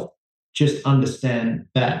your health. Just understand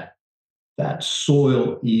that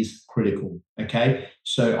soil is critical. Okay.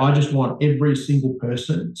 So I just want every single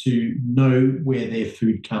person to know where their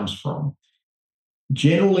food comes from.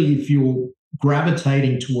 Generally, if you're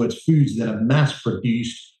gravitating towards foods that are mass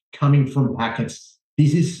produced, coming from packets,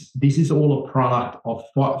 this is all a product of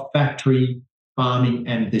factory farming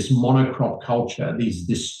and this monocrop culture, these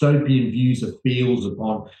dystopian views of fields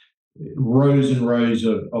upon rows and rows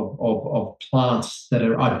of plants that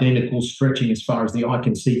are identical, stretching as far as the eye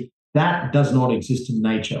can see. That does not exist in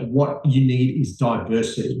nature. What you need is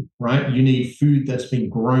diversity, right? You need food that's been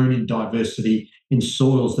grown in diversity, in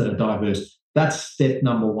soils that are diverse. That's step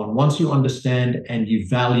number one. Once you understand and you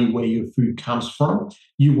value where your food comes from,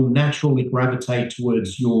 you will naturally gravitate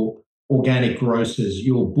towards your organic grocers,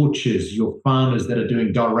 your butchers, your farmers that are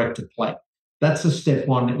doing direct to plate. That's a step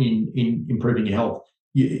one in improving your health.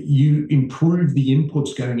 You improve the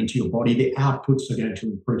inputs going into your body, the outputs are going to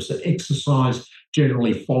improve. So exercise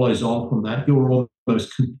generally follows on from that. You're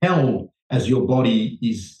almost compelled as your body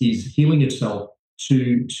is healing itself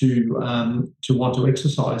to want to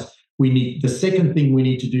exercise. The second thing we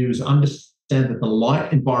need to do is understand that the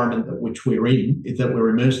light environment that which we're in, that we're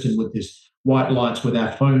immersed in with this white lights with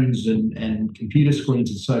our phones and computer screens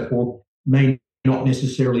and so forth, may not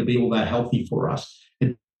necessarily be all that healthy for us.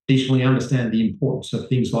 Additionally, understand the importance of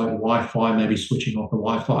things like Wi-Fi, maybe switching off the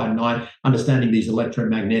Wi-Fi at night, understanding these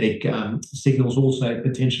electromagnetic signals also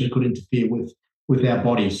potentially could interfere with our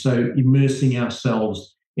bodies. So immersing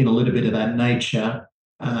ourselves in a little bit of that nature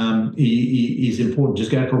is important.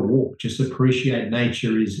 Just go for a walk, just appreciate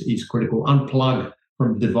nature is critical. Unplug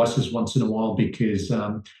from devices once in a while, because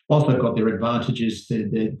whilst they've got their advantages,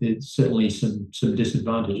 there's certainly some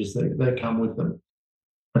disadvantages that come with them.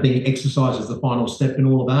 I think exercise is the final step in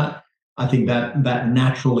all of that. I think that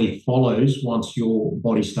naturally follows once your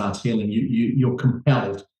body starts healing. You're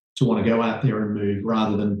compelled to want to go out there and move,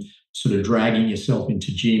 rather than sort of dragging yourself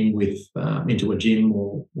into a gym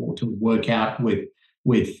or to work out with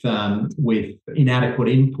inadequate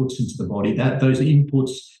inputs into the body. That those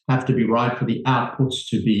inputs have to be right for the outputs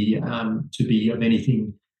to be of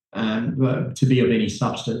anything, to be of any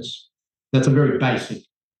substance. That's a very basic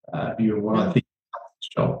view of what I think.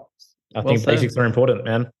 Job. I think basics are important,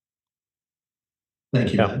 man.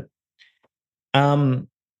 Thank you, man.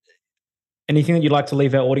 Anything that you'd like to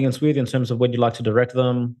leave our audience with in terms of what you'd like to direct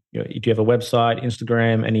them? Do you have a website,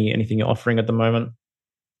 Instagram, anything you're offering at the moment?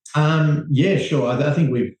 Yeah, sure. I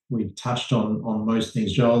think we've touched on most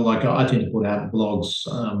things, Joel. Like, I tend to put out blogs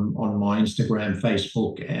on my Instagram,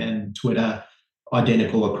 Facebook, and Twitter,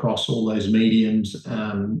 identical across all those mediums.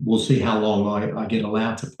 We'll see how long I get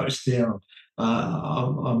allowed to post there.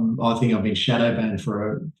 I think I've been shadow banned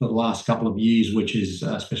for the last couple of years, which is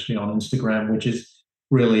especially on Instagram, which is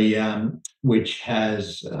really which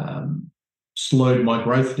has slowed my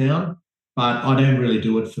growth down. But I don't really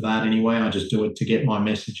do it for that anyway. I just do it to get my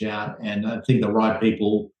message out, and I think the right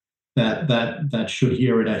people that should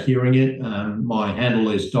hear it are hearing it. My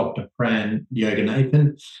handle is Dr. Pran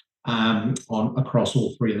Yoganathan across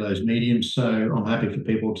all three of those mediums. So I'm happy for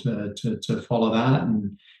people to follow that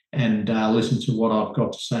and listen to what I've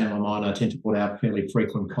got to say in my mind. I tend to put out fairly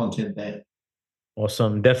frequent content there.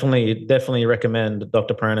 Awesome. Definitely recommend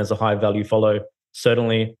Dr. Pran as a high value follow.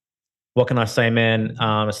 Certainly. What can I say, man?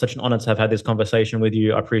 It's such an honor to have had this conversation with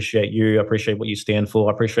you. I appreciate you. I appreciate what you stand for.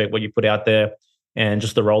 I appreciate what you put out there and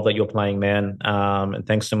just the role that you're playing, man. And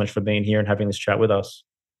thanks so much for being here and having this chat with us.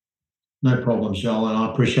 No problem, Joel. And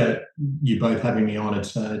I appreciate you both having me on.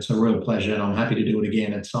 It's a real pleasure, and I'm happy to do it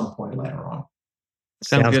again at some point later on.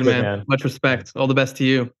 Sounds good, man. Much respect. All the best to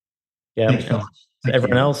you. Yeah. Thanks, fellas.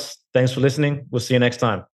 Everyone else, thanks for listening. We'll see you next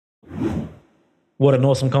time. What an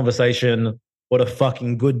awesome conversation. What a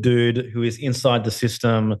fucking good dude who is inside the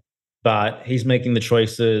system, but he's making the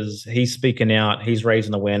choices. He's speaking out. He's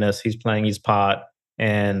raising awareness. He's playing his part.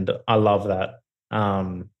 And I love that.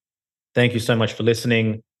 Thank you so much for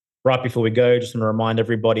listening. Right before we go, just want to remind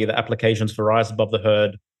everybody that applications for Rise Above the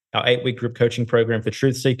Herd, our 8-week group coaching program for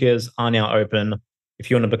truth seekers, are now open. If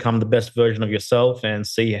you want to become the best version of yourself and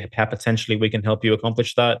see how potentially we can help you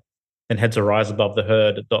accomplish that, then head to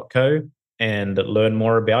riseabovetheherd.co and learn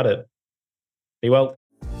more about it. Be well.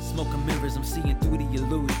 Smoking mirrors, I'm seeing through the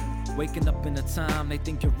illusion. Waking up in a time, they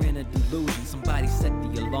think you're in a delusion. Somebody set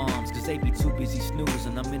the alarms, cause they be too busy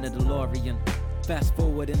snoozing. I'm in a DeLorean. Fast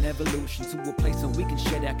forward in evolution to a place where we can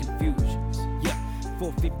share our confusions. Yeah,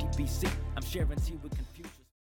 450 BC, I'm sharing tea with confusion.